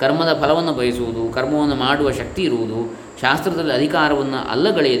 ಕರ್ಮದ ಫಲವನ್ನು ಬಯಸುವುದು, ಕರ್ಮವನ್ನು ಮಾಡುವ ಶಕ್ತಿ ಇರುವುದು, ಶಾಸ್ತ್ರದಲ್ಲಿ ಅಧಿಕಾರವನ್ನು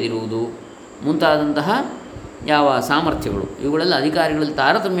ಅಲ್ಲಗಳೆಯದಿರುವುದು ಮುಂತಾದಂತಹ ಯಾವ ಸಾಮರ್ಥ್ಯಗಳು ಇವುಗಳೆಲ್ಲ ಅಧಿಕಾರಿಗಳಲ್ಲಿ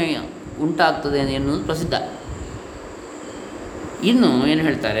ತಾರತಮ್ಯ ಉಂಟಾಗ್ತದೆ ಎನ್ನುವುದು ಪ್ರಸಿದ್ಧ. ಇನ್ನು ಏನು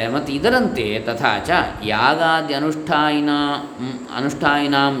ಹೇಳ್ತಾರೆ, ಮತ್ತು ಇದರಂತೆ ತಥಾಚ ಯಾಗಾದಿ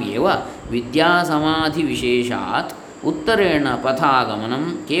ಅನುಷ್ಠಾಯಿನಾಂ ಏವ ವಿದ್ಯಾಸಮಾಧಿ ವಿಶೇಷಾತ್ ಉತ್ತರೇಣ ಪಥಾಗಮನಂ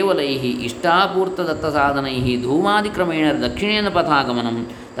ಕೇವಲೈ ಇಷ್ಟಾಪೂರ್ತದತ್ತಸಾಧನೈ ಧೂಮಾದಿಕ್ರಮೇಣ ದಕ್ಷಿಣೇನ ಪಥಾಗಮನಂ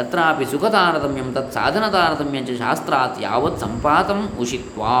ತತ್ರಾಪಿ ಸುಖತಾರತಮ್ಯಂ ತತ್ಸಾಧನತಾರತಮ್ಯಂಚ ಶಾಸ್ತ್ರಾತ್ ಯಾವತ್ ಸಂಪಾತಂ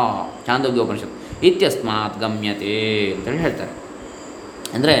ಉಷಿತ್ವಾ ಛಾಂದೋಗ್ಯೋಪನಿಷತ್ ಇತ್ಯಸ್ಮಾತ್ ಗಮ್ಯತೆ ಅಂತೇಳಿ ಹೇಳ್ತಾರೆ.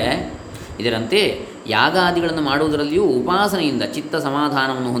 ಅಂದರೆ ಇದರಂತೆ ಯಾಗಾದಿಗಳನ್ನು ಮಾಡುವುದರಲ್ಲಿಯೂ ಉಪಾಸನೆಯಿಂದ ಚಿತ್ತ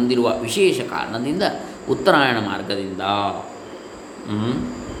ಸಮಾಧಾನವನ್ನು ಹೊಂದಿರುವ ವಿಶೇಷ ಕಾರಣದಿಂದ ಉತ್ತರಾಯಣ ಮಾರ್ಗದಿಂದ,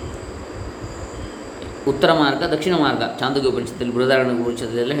 ಉತ್ತರ ಮಾರ್ಗ ದಕ್ಷಿಣ ಮಾರ್ಗ ಚಾಂದೋಗ್ಯ ಉಪನಿಷತ್ತಲ್ಲಿ ಬೃಹದಾರಣ್ಯ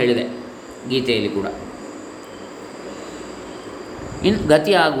ಉಪನಿಷತ್ತಲ್ಲೆಲ್ಲ ಹೇಳಿದೆ, ಗೀತೆಯಲ್ಲಿ ಕೂಡ. ಇನ್ನು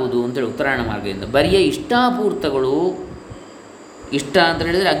ಗತಿ ಆಗುವುದು ಅಂತೇಳಿ ಉತ್ತರಾಯಣ ಮಾರ್ಗದಿಂದ ಬರಿಯ ಇಷ್ಟಾಪೂರ್ತಗಳು, ಇಷ್ಟ ಅಂತ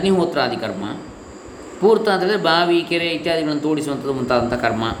ಹೇಳಿದರೆ ಅಗ್ನಿಹೋತ್ರಾದಿ ಕರ್ಮ, ಪೂರ್ತ ಅಂತ ಹೇಳಿದರೆ ಬಾವಿ ಕೆರೆ ಇತ್ಯಾದಿಗಳನ್ನು ತೋಡಿಸುವಂಥದ್ದು ಮುಂತಾದಂಥ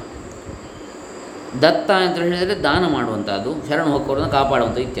ಕರ್ಮ, ದತ್ತ ಅಂತ ಹೇಳಿದರೆ ದಾನ ಮಾಡುವಂಥದ್ದು, ಶರಣ ಹೊಕ್ಕವರನ್ನು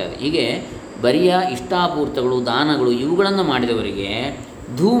ಕಾಪಾಡುವಂಥದ್ದು ಇತ್ಯಾದಿ. ಹೀಗೆ ಬರಿಯ ಇಷ್ಟಾಪೂರ್ತಗಳು, ದಾನಗಳು ಇವುಗಳನ್ನು ಮಾಡಿದವರಿಗೆ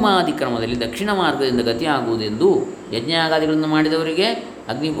ಧೂಮಾದಿ ಕ್ರಮದಲ್ಲಿ ದಕ್ಷಿಣ ಮಾರ್ಗದಿಂದ ಗತಿಯಾಗುವುದೆಂದು, ಯಜ್ಞಯಾಗಾದಿಗಳನ್ನು ಮಾಡಿದವರಿಗೆ,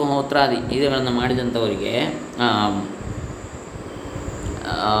 ಅಗ್ನಿಹೋತ್ರಾದಿ ಇದಗಳನ್ನು ಮಾಡಿದಂಥವರಿಗೆ,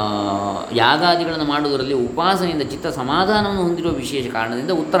 ಯಾಗಾದಿಗಳನ್ನು ಮಾಡುವುದರಲ್ಲಿ ಉಪಾಸನೆಯಿಂದ ಚಿತ್ತ ಸಮಾಧಾನವನ್ನು ಹೊಂದಿರುವ ವಿಶೇಷ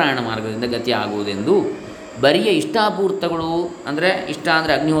ಕಾರಣದಿಂದ ಉತ್ತರಾಯಣ ಮಾರ್ಗದಿಂದ ಗತಿಯಾಗುವುದೆಂದು, ಬರಿಯ ಇಷ್ಟಾಪೂರ್ತಗಳು ಅಂದರೆ ಇಷ್ಟ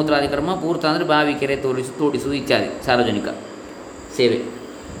ಅಂದರೆ ಅಗ್ನಿಹೋತ್ರಾದಿ ಕರ್ಮ, ಪೂರ್ತ ಅಂದರೆ ಬಾವಿ ಕೆರೆ ತೋಡಿಸುವುದು ಇತ್ಯಾದಿ ಸಾರ್ವಜನಿಕ ಸೇವೆ,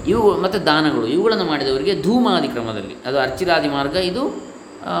 ಇವು ಮತ್ತು ದಾನಗಳು ಇವುಗಳನ್ನು ಮಾಡಿದವರಿಗೆ ಧೂಮಾದಿ ಕ್ರಮದಲ್ಲಿ, ಅದು ಅರ್ಚಿರಾದಿ ಮಾರ್ಗ, ಇದು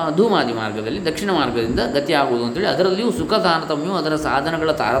ಧೂಮಾದಿ ಮಾರ್ಗದಲ್ಲಿ ದಕ್ಷಿಣ ಮಾರ್ಗದಿಂದ ಗತಿಯಾಗುವುದು ಅಂತೇಳಿ ಅದರಲ್ಲಿಯೂ ಸುಖ ತಾರತಮ್ಯವು ಅದರ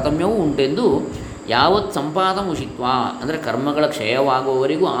ಸಾಧನಗಳ ತಾರತಮ್ಯವೂ ಉಂಟೆಂದು ಯಾವತ್ ಸಂಪಾದ ಮುಷಿತ್ವ ಅಂದರೆ ಕರ್ಮಗಳ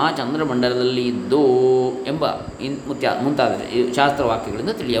ಕ್ಷಯವಾಗುವವರೆಗೂ ಆ ಚಂದ್ರಮಂಡಲದಲ್ಲಿ ಇದ್ದು ಎಂಬ ಮುಂತಾದ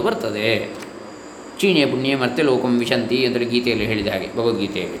ಶಾಸ್ತ್ರವಾಕ್ಯಗಳಿಂದ ತಿಳಿಯ ಬರ್ತದೆ. ಕ್ಷೀಣೆ ಪುಣ್ಯ ಮತ್ತೆ ಲೋಕಂ ವಿಶಂತಿ ಅಂದರೆ ಗೀತೆಯಲ್ಲಿ ಹೇಳಿದ ಹಾಗೆ,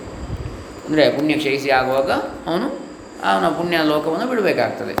 ಭಗವದ್ಗೀತೆಯಲ್ಲಿ. ಅಂದರೆ ಪುಣ್ಯ ಕ್ಷಯಿಸಿ ಆಗುವಾಗ ಅವನ ಪುಣ್ಯ ಲೋಕವನ್ನು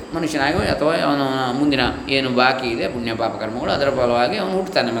ಬಿಡಬೇಕಾಗ್ತದೆ ಮನುಷ್ಯನಾಗಿ, ಅಥವಾ ಅವನ ಮುಂದಿನ ಏನು ಬಾಕಿ ಇದೆ ಪುಣ್ಯ ಪಾಪಕರ್ಮಗಳು ಅದರ ಫಲವಾಗಿ ಅವನು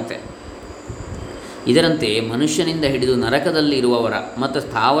ಹುಟ್ಟುತ್ತಾನೆ. ಮತ್ತು ಇದರಂತೆ ಮನುಷ್ಯನಿಂದ ಹಿಡಿದು ನರಕದಲ್ಲಿ ಇರುವವರ ಮತ್ತು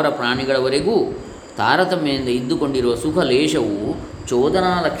ಸ್ಥಾವರ ಪ್ರಾಣಿಗಳವರೆಗೂ ತಾರತಮ್ಯದಿಂದ ಇದ್ದುಕೊಂಡಿರುವ ಸುಖ ಲೇಷವು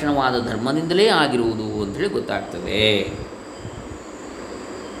ಚೋದನಾ ಲಕ್ಷಣವಾದ ಧರ್ಮದಿಂದಲೇ ಆಗಿರುವುದು ಅಂಥೇಳಿ ಗೊತ್ತಾಗ್ತದೆ.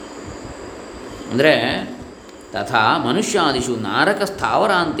 ಅಂದರೆ ತಥಾ ಮನುಷ್ಯಾದಿಷು ನಾರಕ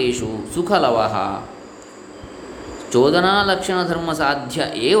ಸ್ಥಾವರಾಂತೇಷು ಸುಖಲವಃ ಚೋದನಾಲಕ್ಷಣ ಧರ್ಮ ಸಾಧ್ಯ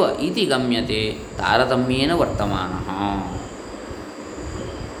ಏವ ಇತಿ ಗಮ್ಯತೆ ತಾರತಮ್ಯೇನ ವರ್ತಮಾನಃ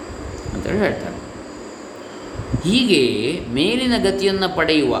ಅಂತೇಳಿ ಹೇಳ್ತಾರೆ. ಹೀಗೆ ಮೇಲಿನ ಗತಿಯನ್ನು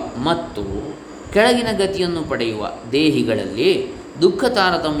ಪಡೆಯುವ ಮತ್ತು ಕೆಳಗಿನ ಗತಿಯನ್ನು ಪಡೆಯುವ ದೇಹಿಗಳಲ್ಲಿ ದುಃಖ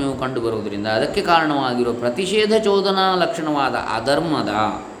ತಾರತಮ್ಯವು ಕಂಡುಬರುವುದರಿಂದ ಅದಕ್ಕೆ ಕಾರಣವಾಗಿರುವ ಪ್ರತಿಷೇಧ ಚೋದನಾ ಲಕ್ಷಣವಾದ ಅಧರ್ಮದ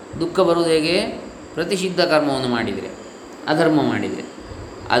ದುಃಖ ಬರುವುದು ಹೇಗೆ? ಪ್ರತಿಷಿದ್ಧ ಕರ್ಮವನ್ನು ಮಾಡಿದರೆ, ಅಧರ್ಮ ಮಾಡಿದರೆ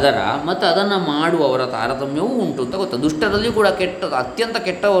ಅದರ ಮತ್ತು ಅದನ್ನು ಮಾಡುವವರ ತಾರತಮ್ಯವೂ ಉಂಟು ಅಂತ ಗೊತ್ತು. ದುಷ್ಟರಲ್ಲಿ ಕೂಡ ಅತ್ಯಂತ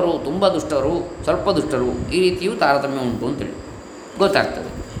ಕೆಟ್ಟವರು, ತುಂಬ ದುಷ್ಟರು, ಸ್ವಲ್ಪ ದುಷ್ಟರು, ಈ ರೀತಿಯೂ ತಾರತಮ್ಯ ಉಂಟು ಅಂತೇಳಿ ಗೊತ್ತಾಗ್ತದೆ.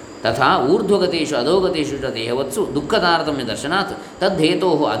 ತಥಾ ಊರ್ಧ್ವಗತೇಷು ಅಧೋಗತೇಷು ಚ ದೇಹವತ್ಸು ದುಃಖ ತಾರತಮ್ಯ ದರ್ಶನಾತ್ ತದ್ದೇತೋ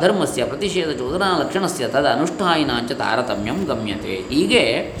ಅಧರ್ಮಸ್ಯ ಪ್ರತಿಷೇಧ ಚೋದನಾ ಲಕ್ಷಣಸ್ಯ ತದ ಅನುಷ್ಠಾಯಿನಾಂಚ ತಾರತಮ್ಯಂ ಗಮ್ಯತೆ. ಹೀಗೆ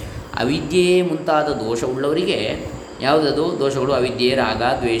ಅವಿದ್ಯೆ ಮುಂತಾದ ದೋಷವುಳ್ಳವರಿಗೆ, ಯಾವುದದು ದೋಷಗಳು? ಅವಿದ್ಯೆ, ರಾಗ,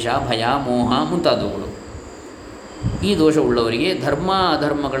 ದ್ವೇಷ, ಭಯ, ಮೋಹ ಮುಂತಾದವುಗಳು. ಈ ದೋಷವುಳ್ಳವರಿಗೆ ಧರ್ಮ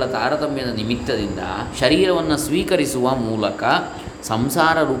ಅಧರ್ಮಗಳ ತಾರತಮ್ಯದ ನಿಮಿತ್ತದಿಂದ ಶರೀರವನ್ನು ಸ್ವೀಕರಿಸುವ ಮೂಲಕ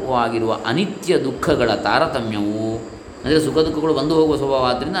ಸಂಸಾರ ರೂಪವಾಗಿರುವ ಅನಿತ್ಯ ದುಃಖಗಳ ತಾರತಮ್ಯವು, ಅಂದರೆ ಸುಖ ದುಃಖಗಳು ಬಂದು ಹೋಗುವ ಸ್ವಭಾವ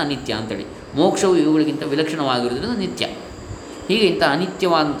ಆದ್ದರಿಂದ ಅನಿತ್ಯ ಅಂತೇಳಿ, ಮೋಕ್ಷವು ಇವುಗಳಿಗಿಂತ ವಿಲಕ್ಷಣವಾಗಿರುವುದರಿಂದ ನಿತ್ಯ. ಹೀಗೆ ಇಂಥ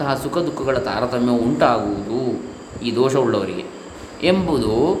ಅನಿತ್ಯವಾದಂತಹ ಸುಖ ದುಃಖಗಳ ತಾರತಮ್ಯವು ಉಂಟಾಗುವುದು ಈ ದೋಷವುಳ್ಳವರಿಗೆ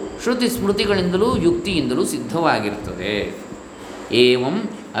ಎಂಬುದು ಶ್ರುತಿ ಸ್ಮೃತಿಗಳಿಂದಲೂ ಯುಕ್ತಿಯಿಂದಲೂ ಸಿದ್ಧವಾಗಿರುತ್ತದೆ. ಏವಂ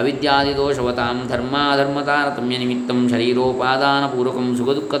ಅವಿದ್ಯಾದಿದೋಷವತಾಂ ಧರ್ಮಾಧರ್ಮತಾರತಮ್ಯ ನಿಮಿತ್ತಂ ಶರೀರೋಪಾದಾನಪೂರ್ವಕಂ ಸುಖ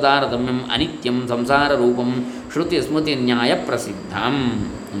ದುಃಖ ತಾರತಮ್ಯಂ ಅನಿತ್ಯಂ ಸಂಸಾರ ರೂಪಂ ಶ್ರುತಿ ಸ್ಮೃತಿ ನ್ಯಾಯ ಪ್ರಸಿದ್ಧಂ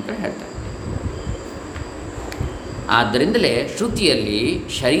ಅಂತ ಹೇಳ್ತಾರೆ. ಆದ್ದರಿಂದಲೇ ಶ್ರುತಿಯಲ್ಲಿ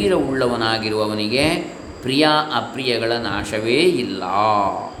ಶರೀರವುಳ್ಳವನಾಗಿರುವವನಿಗೆ ಪ್ರಿಯ ಅಪ್ರಿಯಗಳ ನಾಶವೇ ಇಲ್ಲ,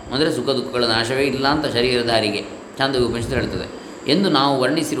 ಅಂದರೆ ಸುಖ ದುಃಖಗಳ ನಾಶವೇ ಇಲ್ಲ ಅಂತ ಶರೀರಧಾರಿಗೆ ಛಾಂದೋಗ್ಯ ಉಪನಿಷತ್ತು ಹೇಳ್ತದೆ ಎಂದು ನಾವು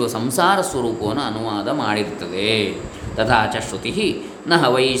ವರ್ಣಿಸಿರುವ ಸಂಸಾರ ಸ್ವರೂಪವನ್ನು ಅನುವಾದ ಮಾಡಿರ್ತದೆ. ತಥಾ ಚ ಶ್ರುತಿ ನ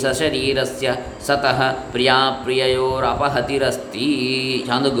ವೈ ಸಶರೀರಸ್ಯ ಸತಃ ಪ್ರಿಯಾಪ್ರಿಯಯೋರಪಹತಿರಸ್ತಿ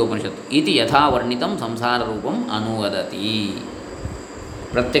ಛಾಂದೋಗ್ಯೋಪನಿಷತ್ತು ಇತಿ ಯಥಾ ವರ್ಣಿತಂ ಸಂಸಾರ ರೂಪಂ ಅನುವದತಿ.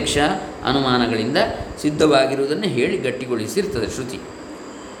 ಪ್ರತ್ಯಕ್ಷ ಅನುಮಾನಗಳಿಂದ ಸಿದ್ಧವಾಗಿರುವುದನ್ನು ಹೇಳಿ ಗಟ್ಟಿಗೊಳಿಸಿರ್ತದೆ ಶ್ರುತಿ.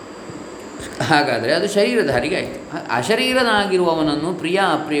 ಹಾಗಾದರೆ ಅದು ಶರೀರಧಾರಿಗೆ ಆಯಿತು. ಅಶರೀರನಾಗಿರುವವನನ್ನು ಪ್ರಿಯ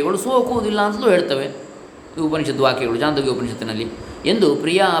ಅಪ್ರಿಯಗಳು ಸೋಕುವುದಿಲ್ಲ ಅಂತಲೂ ಹೇಳ್ತವೆ ಈ ಉಪನಿಷತ್ತು ವಾಕ್ಯಗಳು ಚಾಂದೋಗ್ಯ ಉಪನಿಷತ್ತಿನಲ್ಲಿ. ಎಂದು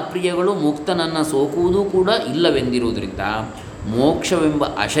ಪ್ರಿಯ ಅಪ್ರಿಯಗಳು ಮುಕ್ತನನ್ನು ಸೋಕುವುದೂ ಕೂಡ ಇಲ್ಲವೆಂದಿರುವುದರಿಂದ ಮೋಕ್ಷವೆಂಬ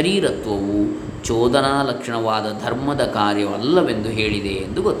ಅಶರೀರತ್ವವು ಚೋದನಾ ಲಕ್ಷಣವಾದ ಧರ್ಮದ ಕಾರ್ಯವಲ್ಲವೆಂದು ಹೇಳಿದೆ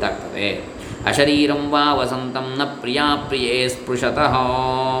ಎಂದು ಗೊತ್ತಾಗ್ತದೆ. ಅಶರೀರಂ ವಾ ವಸಂತಂ ನ ಪ್ರಿಯಾ ಪ್ರಿಯೇ ಸ್ಪೃಶತಃ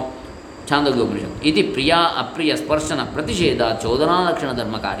ಛಾಂದೋಗ್ಯೋಪನಿಷತ್ ಇತಿ ಪ್ರಿಯಾ ಅಪ್ರಿಯ ಸ್ಪರ್ಶನ ಪ್ರತಿಷೇಧ ಚೋದನಾಲಕ್ಷಣ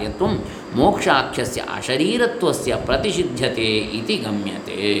ಧರ್ಮ ಕಾರ್ಯತ್ವ ಮೋಕ್ಷಾಖ್ಯಸ್ಯ ಅಶರೀರತ್ವಸ್ಯ ಪ್ರತಿಷಿಧ್ಯತೆ ಇತಿ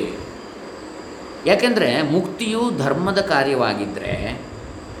ಗಮ್ಯತೆ. ಯಾಕೆಂದರೆ ಮುಕ್ತಿಯು ಧರ್ಮದ ಕಾರ್ಯವಾಗಿದ್ದರೆ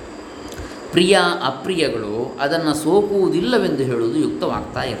ಪ್ರಿಯ ಅಪ್ರಿಯಗಳು ಅದನ್ನು ಸೋಕುವುದಿಲ್ಲವೆಂದು ಹೇಳುವುದು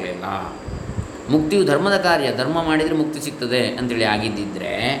ಯುಕ್ತವಾಗ್ತಾ ಇರಲಿಲ್ಲ. ಮುಕ್ತಿಯು ಧರ್ಮದ ಕಾರ್ಯ, ಧರ್ಮ ಮಾಡಿದರೆ ಮುಕ್ತಿ ಸಿಗ್ತದೆ ಅಂತೇಳಿ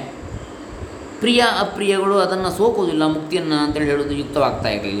ಆಗಿದ್ದಿದ್ದರೆ ಪ್ರಿಯ ಅಪ್ರಿಯಗಳು ಅದನ್ನು ಸೋಕುವುದಿಲ್ಲ ಮುಕ್ತಿಯನ್ನು ಅಂತೇಳಿ ಹೇಳೋದು ಯುಕ್ತವಾಗ್ತಾ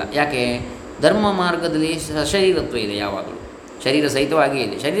ಇರಲಿಲ್ಲ. ಯಾಕೆ? ಧರ್ಮ ಮಾರ್ಗದಲ್ಲಿ ಶರೀರತ್ವ ಇದೆ, ಯಾವಾಗಲೂ ಶರೀರ ಸಹಿತವಾಗಿಯೇ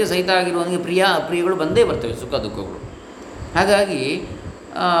ಇದೆ. ಶರೀರ ಸಹಿತ ಆಗಿರುವವನಿಗೆ ಪ್ರಿಯ ಅಪ್ರಿಯಗಳು ಬಂದೇ ಬರ್ತವೆ, ಸುಖ ದುಃಖಗಳು. ಹಾಗಾಗಿ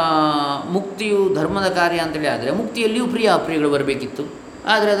ಮುಕ್ತಿಯು ಧರ್ಮದ ಕಾರ್ಯ ಅಂತೇಳಿ ಆದರೆ ಮುಕ್ತಿಯಲ್ಲಿಯೂ ಪ್ರಿಯ ಅಪ್ರಿಯಗಳು ಬರಬೇಕಿತ್ತು.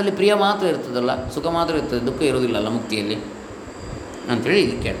 ಆದರೆ ಅದರಲ್ಲಿ ಪ್ರಿಯ ಮಾತ್ರ ಇರ್ತದಲ್ಲ, ಸುಖ ಮಾತ್ರ ಇರ್ತದೆ, ದುಃಖ ಇರೋದಿಲ್ಲಲ್ಲ ಮುಕ್ತಿಯಲ್ಲಿ ಅಂಥೇಳಿ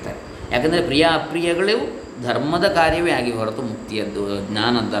ಇದಕ್ಕೆ ಕೇಳ್ತಾರೆ. ಯಾಕಂದರೆ ಪ್ರಿಯ ಅಪ್ರಿಯಗಳು ಧರ್ಮದ ಕಾರ್ಯವೇ ಆಗಿ ಹೊರತು ಮುಕ್ತಿಯದ್ದು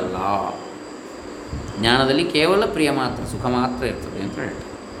ಜ್ಞಾನದ್ದಲ್ಲ. ಜ್ಞಾನದಲ್ಲಿ ಕೇವಲ ಪ್ರಿಯ ಮಾತ್ರ, ಸುಖ ಮಾತ್ರ ಇರ್ತದೆ ಅಂತ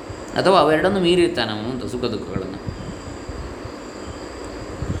ಹೇಳ್ತಾರೆ. ಅಥವಾ ಅವೆರಡನ್ನು ಮೀರಿರ್ತಾನೆ ಅವನು ಅಂತ ಸುಖ ದುಃಖಗಳನ್ನು.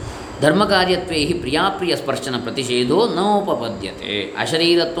 ಧರ್ಮಕಾರ್ಯತ್ವೇ ಹಿ ಪ್ರಿಯಾಪ್ರಿಯ ಸ್ಪರ್ಶನ ಪ್ರತಿಷೇಧೋ ನೋಪಪದ್ಯತೆ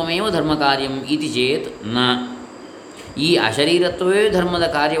ಅಶರೀರತ್ವಮೇವ ಧರ್ಮಕಾರ್ಯಂ ಇತಿ ಚೇತ್ ನ. ಈ ಅಶರೀರತ್ವವೇ ಧರ್ಮದ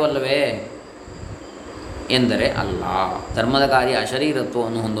ಕಾರ್ಯವಲ್ಲವೇ ಎಂದರೆ ಅಲ್ಲ. ಧರ್ಮದ ಕಾರ್ಯ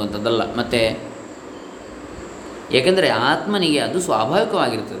ಅಶರೀರತ್ವವನ್ನು ಹೊಂದುವಂಥದ್ದಲ್ಲ. ಮತ್ತು ಏಕೆಂದರೆ ಆತ್ಮನಿಗೆ ಅದು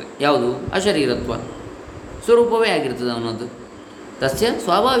ಸ್ವಾಭಾವಿಕವಾಗಿರ್ತದೆ. ಯಾವುದು? ಅಶರೀರತ್ವ ಸ್ವರೂಪವೇ ಆಗಿರ್ತದೆ ಅವನದ್ದು. ತಸ್ಯ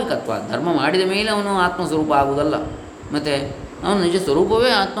ಸ್ವಾಭಾವಿಕತ್ವ. ಧರ್ಮ ಮಾಡಿದ ಮೇಲೆ ಅವನು ಆತ್ಮಸ್ವರೂಪ ಆಗುವುದಲ್ಲ. ಮತ್ತು ಅವನ ನಿಜ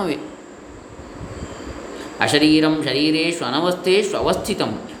ಸ್ವರೂಪವೇ ಆತ್ಮವೇ. ಅಶರೀರಂ ಶರೀರೇಶು ಅನವಸ್ಥೇಶು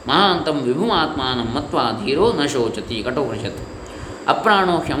ಅವಸ್ಥಿತಂ ಮಹಾಂತಂ ವಿಭುಮಾತ್ಮಾನಂ ಮತ್ವಾ ಧೀರೋ ನ ಶೋಚತಿ ಕಠೋಪನಿಷತ್.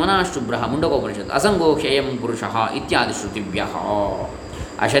 ಅಪ್ರಾಣೋ ಹ್ಯಮನಾಶುಭ್ರ ಮುಂಡಕೋಪನಿಷತ್. ಅಸಂಗೋ ಕ್ಷಯಂ ಪುರುಷಃ ಇತ್ಯಾದಿ ಶ್ರುತಿಭ್ಯ.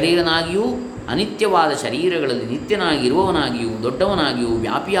 ಅಶರೀರನಾಗಿಯೂ ಅನಿತ್ಯವಾದ ಶರೀರಗಳಲ್ಲಿ ನಿತ್ಯನಾಗಿರುವವನಾಗಿಯೂ ದೊಡ್ಡವನಾಗಿಯೂ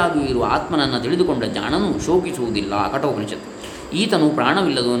ವ್ಯಾಪಿಯಾಗಿಯೂ ಇರುವ ಆತ್ಮನನ್ನು ತಿಳಿದುಕೊಂಡ ಜಾಣನು ಶೋಕಿಸುವುದಿಲ್ಲ. ಕಠೋಪನಿಷತ್. ಈತನು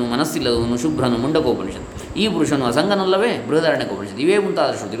ಪ್ರಾಣವಿಲ್ಲದವನು, ಮನಸ್ಸಿಲ್ಲದವನು, ಶುಭ್ರನು. ಮುಂಡಕೋಪನಿಷತ್. ಈ ಪುರುಷನು ಅಸಂಗನಲ್ಲವೇ. ಬೃಹದಾರಣ್ಯಕೋಪನಿಷತ್. ಇವೇ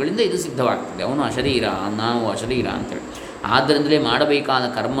ಮುಂತಾದ ಶ್ರುತಿಗಳಿಂದ ಇದು ಸಿದ್ಧವಾಗ್ತದೆ. ಅವನು ಅಶರೀರ, ನಾವು ಅಶರೀರ ಅಂತೇಳಿ. ಆದ್ದರಿಂದಲೇ ಮಾಡಬೇಕಾದ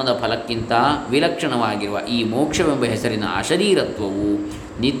ಕರ್ಮದ ಫಲಕ್ಕಿಂತ ವಿಲಕ್ಷಣವಾಗಿರುವ ಈ ಮೋಕ್ಷವೆಂಬ ಹೆಸರಿನ ಅಶರೀರತ್ವವು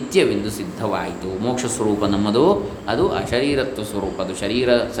ನಿತ್ಯವೆಂದು ಸಿದ್ಧವಾಯಿತು. ಮೋಕ್ಷ ಸ್ವರೂಪ ನಮ್ಮದು, ಅದು ಅಶರೀರತ್ವ ಸ್ವರೂಪ, ಅದು ಶರೀರ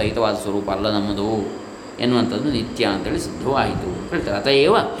ಸಹಿತವಾದ ಸ್ವರೂಪ ಅಲ್ಲ ನಮ್ಮದು ಎನ್ನುವಂಥದ್ದು ನಿತ್ಯ ಅಂತೇಳಿ ಸಿದ್ಧವಾಯಿತು ಅಂತ ಹೇಳ್ತಾರೆ.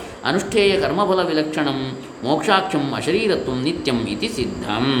 ಅತಏವ ಅನುಷ್ಠೇಯ ಕರ್ಮಫಲ ವಿಲಕ್ಷಣಂ ಮೋಕ್ಷಾಖ್ಯಂ ಅಶರೀರತ್ವಂ ನಿತ್ಯಂ ಇತಿ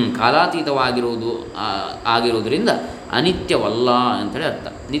ಸಿದ್ಧಂ. ಕಾಲಾತೀತವಾಗಿರುವುದು ಆಗಿರುವುದರಿಂದ ಅನಿತ್ಯವಲ್ಲ ಅಂಥೇಳಿ ಅರ್ಥ.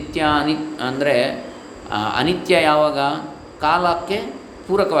 ನಿತ್ಯ ಅಂದರೆ ಅನಿತ್ಯ ಯಾವಾಗ? ಕಾಲಕ್ಕೆ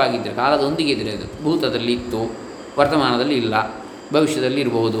ಪೂರಕವಾಗಿದ್ದರೆ, ಕಾಲದೊಂದಿಗೆ ಇದ್ದರೆ. ಅದು ಭೂತದಲ್ಲಿ ಇತ್ತು, ವರ್ತಮಾನದಲ್ಲಿ ಇಲ್ಲ, ಭವಿಷ್ಯದಲ್ಲಿ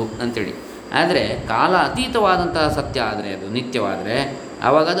ಇರಬಹುದು ಅಂಥೇಳಿ. ಆದರೆ ಕಾಲ ಅತೀತವಾದಂತಹ ಸತ್ಯ ಆದರೆ, ಅದು ನಿತ್ಯವಾದರೆ,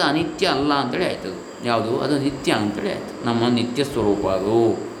 ಆವಾಗ ಅದು ಅನಿತ್ಯ ಅಲ್ಲ ಅಂಥೇಳಿ ಆಯ್ತದು. ಯಾವುದು? ಅದು ನಿತ್ಯ ಅಂಥೇಳಿ ಆಯಿತು. ನಮ್ಮ ನಿತ್ಯ ಸ್ವರೂಪ ಅದು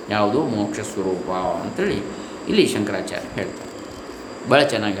ಯಾವುದು? ಮೋಕ್ಷ ಸ್ವರೂಪ ಅಂಥೇಳಿ ಇಲ್ಲಿ ಶಂಕರಾಚಾರ್ಯ ಹೇಳ್ತಾರೆ. ಭಾಳ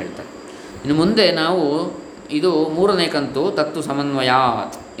ಚೆನ್ನಾಗಿ ಹೇಳ್ತಾರೆ. ಇನ್ನು ಮುಂದೆ ನಾವು ಇದು ಮೂರನೇ ಕಂತು ತತ್ವ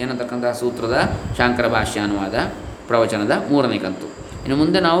ಸಮನ್ವಯಾತ್ ಎನ್ನತಕ್ಕಂತಹ ಸೂತ್ರದ ಶಾಂಕರ ಭಾಷ್ಯಾನುವಾದ ಪ್ರವಚನದ ಮೂರನೇ ಕಂತು. ಇನ್ನು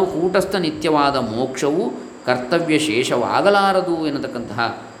ಮುಂದೆ ನಾವು ಕೂಟಸ್ಥ ನಿತ್ಯವಾದ ಮೋಕ್ಷವು ಕರ್ತವ್ಯ ಶೇಷವಾಗಲಾರದು ಎನ್ನತಕ್ಕಂತಹ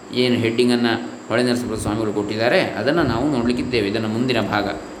ಏನು ಹೆಡ್ಡಿಂಗನ್ನು ಹೊಳೆ ನರಸಿಂಹ ಸ್ವಾಮಿಗಳು ಕೊಟ್ಟಿದ್ದಾರೆ ಅದನ್ನು ನಾವು ನೋಡಲಿಕ್ಕಿದ್ದೇವೆ. ಇದನ್ನು ಮುಂದಿನ ಭಾಗ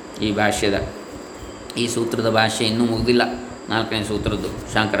ಈ ಭಾಷ್ಯದ, ಈ ಸೂತ್ರದ ಭಾಷ್ಯ ಇನ್ನೂ ಮುಗಿದಿಲ್ಲ. 4ನೇ ಸೂತ್ರದ್ದು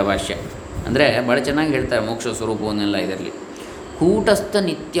ಶಾಂಕರ ಭಾಷ್ಯ ಅಂದರೆ ಭಾಳ ಚೆನ್ನಾಗಿ ಹೇಳ್ತಾರೆ ಮೋಕ್ಷ ಸ್ವರೂಪವನ್ನೆಲ್ಲ ಇದರಲ್ಲಿ. ಕೂಟಸ್ಥ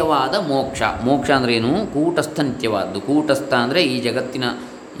ನಿತ್ಯವಾದ ಮೋಕ್ಷ. ಮೋಕ್ಷ ಅಂದ್ರೇನು? ಕೂಟಸ್ಥ ನಿತ್ಯವಾದದ್ದು. ಕೂಟಸ್ಥ ಅಂದರೆ ಈ ಜಗತ್ತಿನ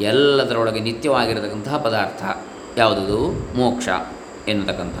ಎಲ್ಲದರೊಳಗೆ ನಿತ್ಯವಾಗಿರತಕ್ಕಂತಹ ಪದಾರ್ಥ ಯಾವುದದು? ಮೋಕ್ಷ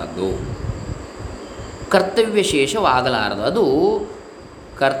ಎನ್ನತಕ್ಕಂಥದ್ದು. ಕರ್ತವ್ಯ ಶೇಷವಾಗಲಾರದು. ಅದು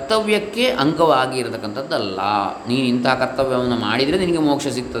ಕರ್ತವ್ಯಕ್ಕೆ ಅಂಗವಾಗಿ ಇರತಕ್ಕಂಥದ್ದಲ್ಲ. ನೀನು ಇಂಥ ಕರ್ತವ್ಯವನ್ನು ಮಾಡಿದರೆ ನಿನಗೆ ಮೋಕ್ಷ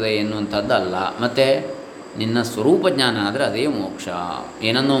ಸಿಗ್ತದೆ ಎನ್ನುವಂಥದ್ದಲ್ಲ. ಮತ್ತು ನಿನ್ನ ಸ್ವರೂಪ ಜ್ಞಾನ ಆದರೆ ಅದೇ ಮೋಕ್ಷ.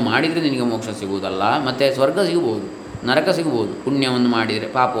 ಏನನ್ನೋ ಮಾಡಿದರೆ ನಿನಗೆ ಮೋಕ್ಷ ಸಿಗುವುದಲ್ಲ. ಮತ್ತು ಸ್ವರ್ಗ ಸಿಗ್ಬೋದು, ನರಕ ಸಿಗ್ಬೋದು, ಪುಣ್ಯವನ್ನು ಮಾಡಿದರೆ,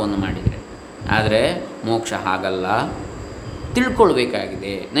 ಪಾಪವನ್ನು ಮಾಡಿದರೆ. ಆದರೆ ಮೋಕ್ಷ ಹಾಗಲ್ಲ.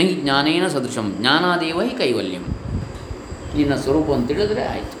 ತಿಳ್ಕೊಳ್ಬೇಕಾಗಿದೆ. ನಹಿ ಜ್ಞಾನೇನ ಸದೃಶಂ ಜ್ಞಾನಾದೇವ ಹಿ ಕೈವಲ್ಯಂ. ನಿನ್ನ ಸ್ವರೂಪವನ್ನು ತಿಳಿದ್ರೆ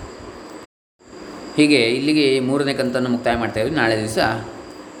ಆಯಿತು. ಹೀಗೆ ಇಲ್ಲಿಗೆ 3ನೇ ಕಂತನ್ನು ಮುಕ್ತಾಯ ಮಾಡ್ತಾಯಿದ್ವಿ. ನಾಳೆ ದಿವಸ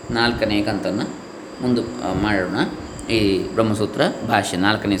 4ನೇ ಕಂತನ್ನು ಮುಂದೆ ಮಾಡೋಣ. ಈ ಬ್ರಹ್ಮಸೂತ್ರ ಭಾಷ್ಯ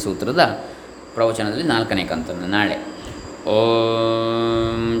 4ನೇ ಸೂತ್ರದ ಪ್ರವಚನದಲ್ಲಿ 4ನೇ ಕಂತನ್ನು ನಾಳೆ.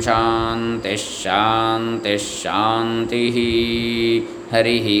 ಓಂ ಶಾಂತಿ ಶಾಂತಿ ಶಾಂತಿ.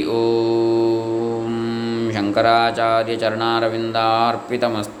 ಹರಿ ಓಂ. ಶಂಕರಾಚಾರ್ಯ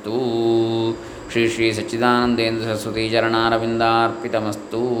ಚರಣಾರವಿಂದಾರ್ಪಿತಮಸ್ತು. ಶ್ರೀ ಶ್ರೀ ಸಚ್ಚಿದಾನಂದೇಂದ್ರ ಸರಸ್ವತಿ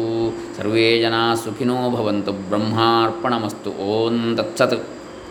ಚರಣಾರವಿಂದಾರ್ಪಿತಮಸ್ತು. ಸರ್ವೇ ಜನಾಃ ಸುಖಿನೋ ಭವಂತು. ಬ್ರಹ್ಮಾರ್ಪಣಮಸ್ತು. ಓಂ ತತ್ಸತ್.